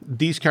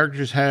 these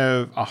characters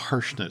have a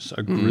harshness,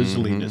 a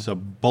grisliness, a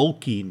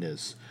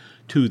bulkiness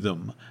to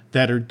them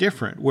that are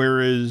different,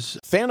 whereas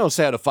Thanos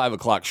had a 5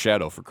 o'clock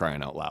shadow, for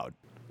crying out loud.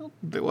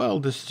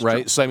 Well, this is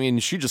right. true. So I mean,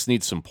 she just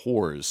needs some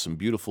pores, some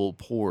beautiful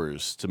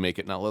pores to make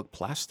it not look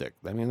plastic.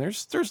 I mean,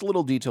 there's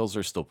little details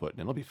they're still putting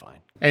in. It'll be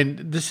fine. And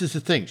this is the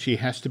thing: she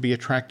has to be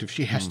attractive.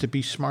 She has to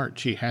be smart.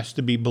 She has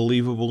to be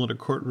believable in a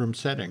courtroom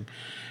setting.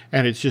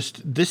 And it's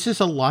just, this is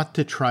a lot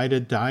to try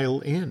to dial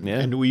in. Yeah.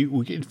 And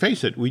we can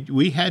face it.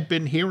 We had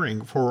been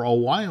hearing for a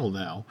while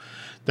now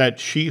that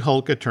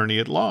She-Hulk, Attorney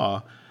at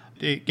Law,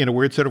 in a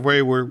weird sort of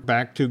way, we're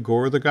back to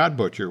Gore the God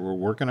Butcher. We're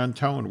working on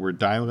tone. We're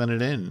dialing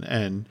it in.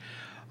 And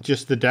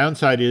just the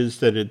downside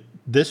is that at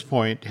this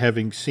point,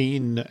 having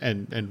seen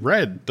and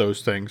read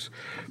those things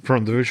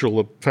from the visual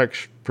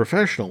effects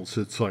professionals,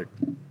 it's like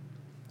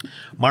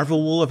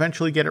Marvel will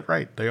eventually get it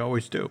right. They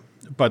always do.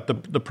 But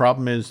the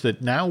problem is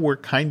that now we're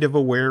kind of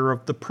aware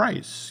of the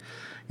price.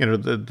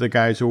 The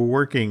guys who are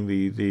working,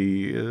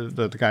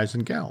 the guys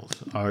and gals,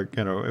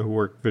 who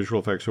work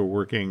visual effects, who are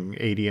working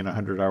 80 and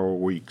 100-hour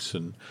weeks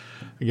and,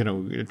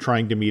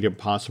 trying to meet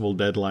impossible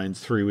deadlines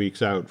 3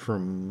 weeks out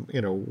from,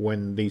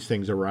 when these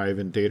things arrive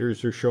in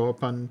theaters or show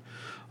up on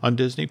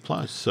Disney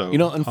Plus. So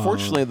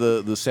unfortunately,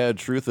 the sad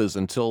truth is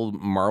until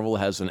Marvel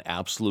has an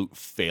absolute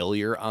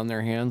failure on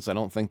their hands, I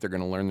don't think they're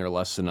going to learn their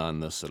lesson on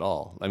this at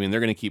all. I mean,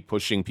 they're going to keep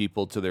pushing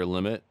people to their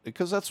limit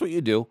because that's what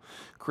you do.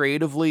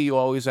 Creatively, you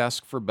always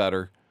ask for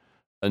better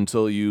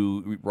until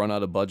you run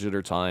out of budget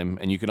or time,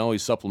 and you can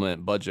always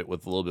supplement budget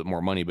with a little bit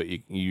more money, but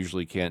you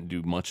usually can't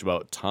do much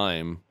about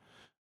time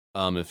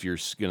if you're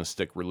going to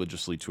stick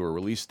religiously to a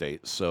release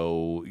date.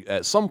 So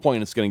at some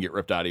point, it's going to get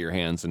ripped out of your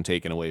hands and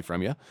taken away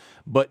from you.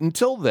 But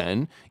until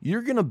then,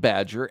 you're going to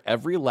badger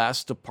every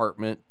last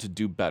department to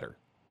do better,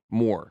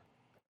 more,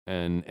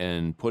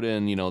 and put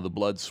in, the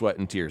blood, sweat,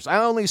 and tears.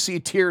 I only see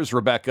tears,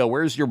 Rebecca.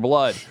 Where's your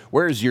blood?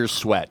 Where's your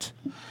sweat?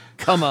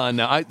 Come on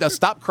now.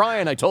 Stop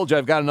crying. I told you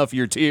I've got enough of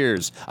your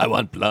tears. I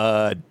want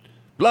blood.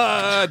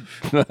 Blood!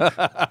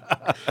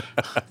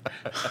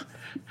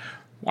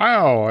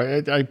 Wow,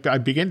 I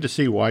begin to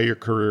see why your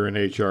career in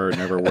HR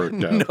never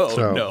worked out.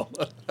 No.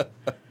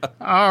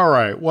 All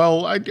right.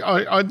 Well,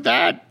 on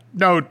that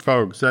note,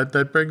 folks,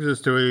 that brings us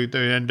to the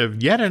end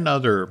of yet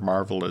another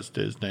Marvelous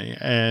Disney.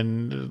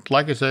 And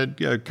like I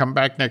said, come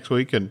back next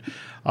week and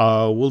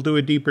we'll do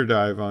a deeper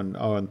dive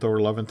on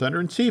Thor: Love and Thunder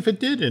and see if it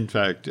did, in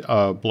fact,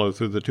 blow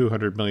through the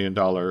 $200 million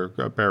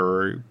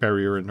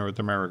barrier in North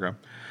America.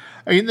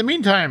 In the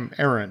meantime,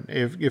 Aaron,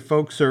 if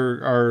folks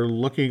are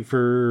looking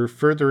for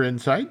further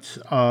insights,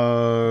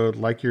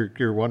 like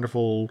your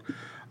wonderful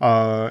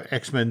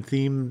X-Men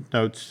theme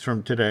notes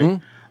from today,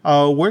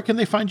 where can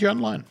they find you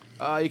online?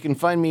 You can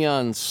find me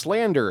on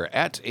Slander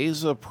at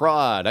Asa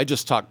Prod. I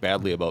just talk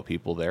badly about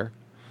people there.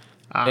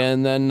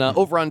 And then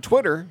over on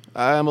Twitter,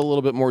 I'm a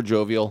little bit more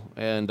jovial,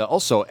 and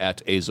also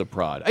at Asa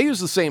Prod. I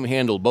use the same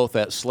handle both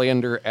at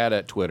Slander and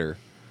at Twitter.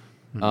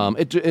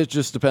 It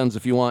just depends.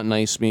 If you want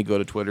nice me, go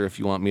to Twitter. If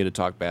you want me to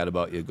talk bad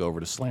about you, go over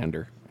to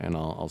Slander, and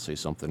I'll say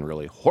something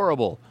really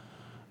horrible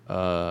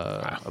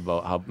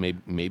about how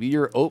maybe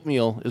your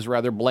oatmeal is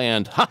rather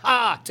bland. Ha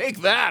ha!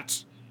 Take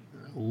that!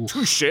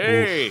 Touche!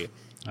 Okay.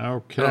 I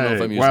don't know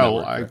if I'm using that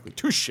word correctly.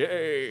 Touche!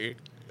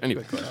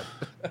 Anyway, go ahead.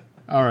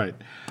 All right.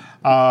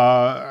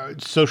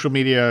 Social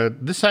media,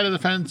 this side of the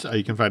fence,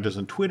 you can find us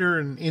on Twitter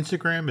and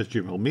Instagram as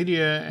Jim Hill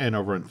Media, and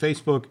over on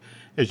Facebook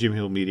as Jim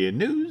Hill Media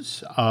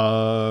News.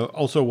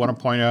 Also want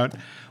to point out,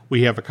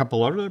 we have a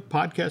couple other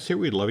podcasts here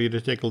we'd love you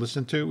to take a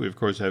listen to. We, of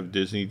course, have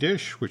Disney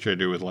Dish, which I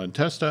do with Len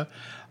Testa.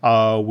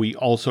 We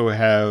also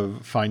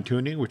have Fine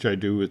Tuning, which I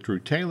do with Drew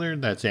Taylor.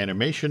 That's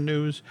animation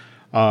news.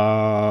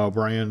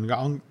 Brian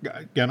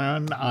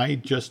Gannon, I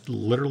just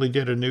literally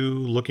did a new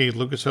Looking at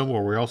Lucasfilm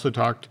where we also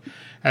talked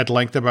at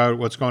length about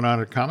what's going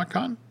on at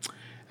Comic-Con.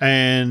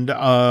 And,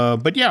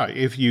 but yeah,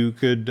 if you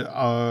could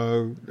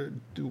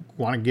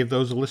want to give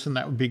those a listen,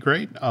 that would be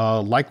great.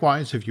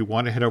 Likewise, if you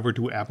want to head over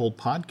to Apple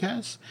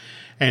Podcasts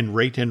and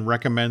rate and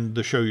recommend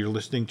the show you're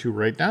listening to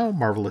right now,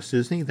 Marvelous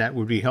Disney, that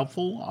would be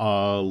helpful.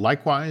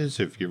 Likewise,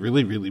 if you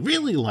really, really,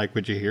 really like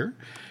what you hear,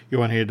 you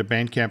want to head to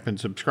Bandcamp and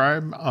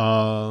subscribe,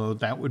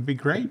 that would be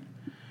great.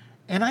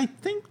 And I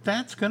think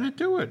that's going to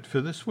do it for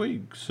this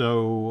week.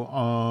 So,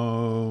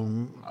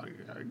 on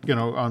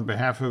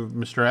behalf of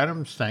Mr.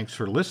 Adams, thanks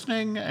for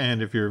listening.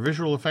 And if you're a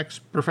visual effects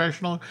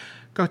professional,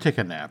 go take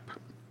a nap.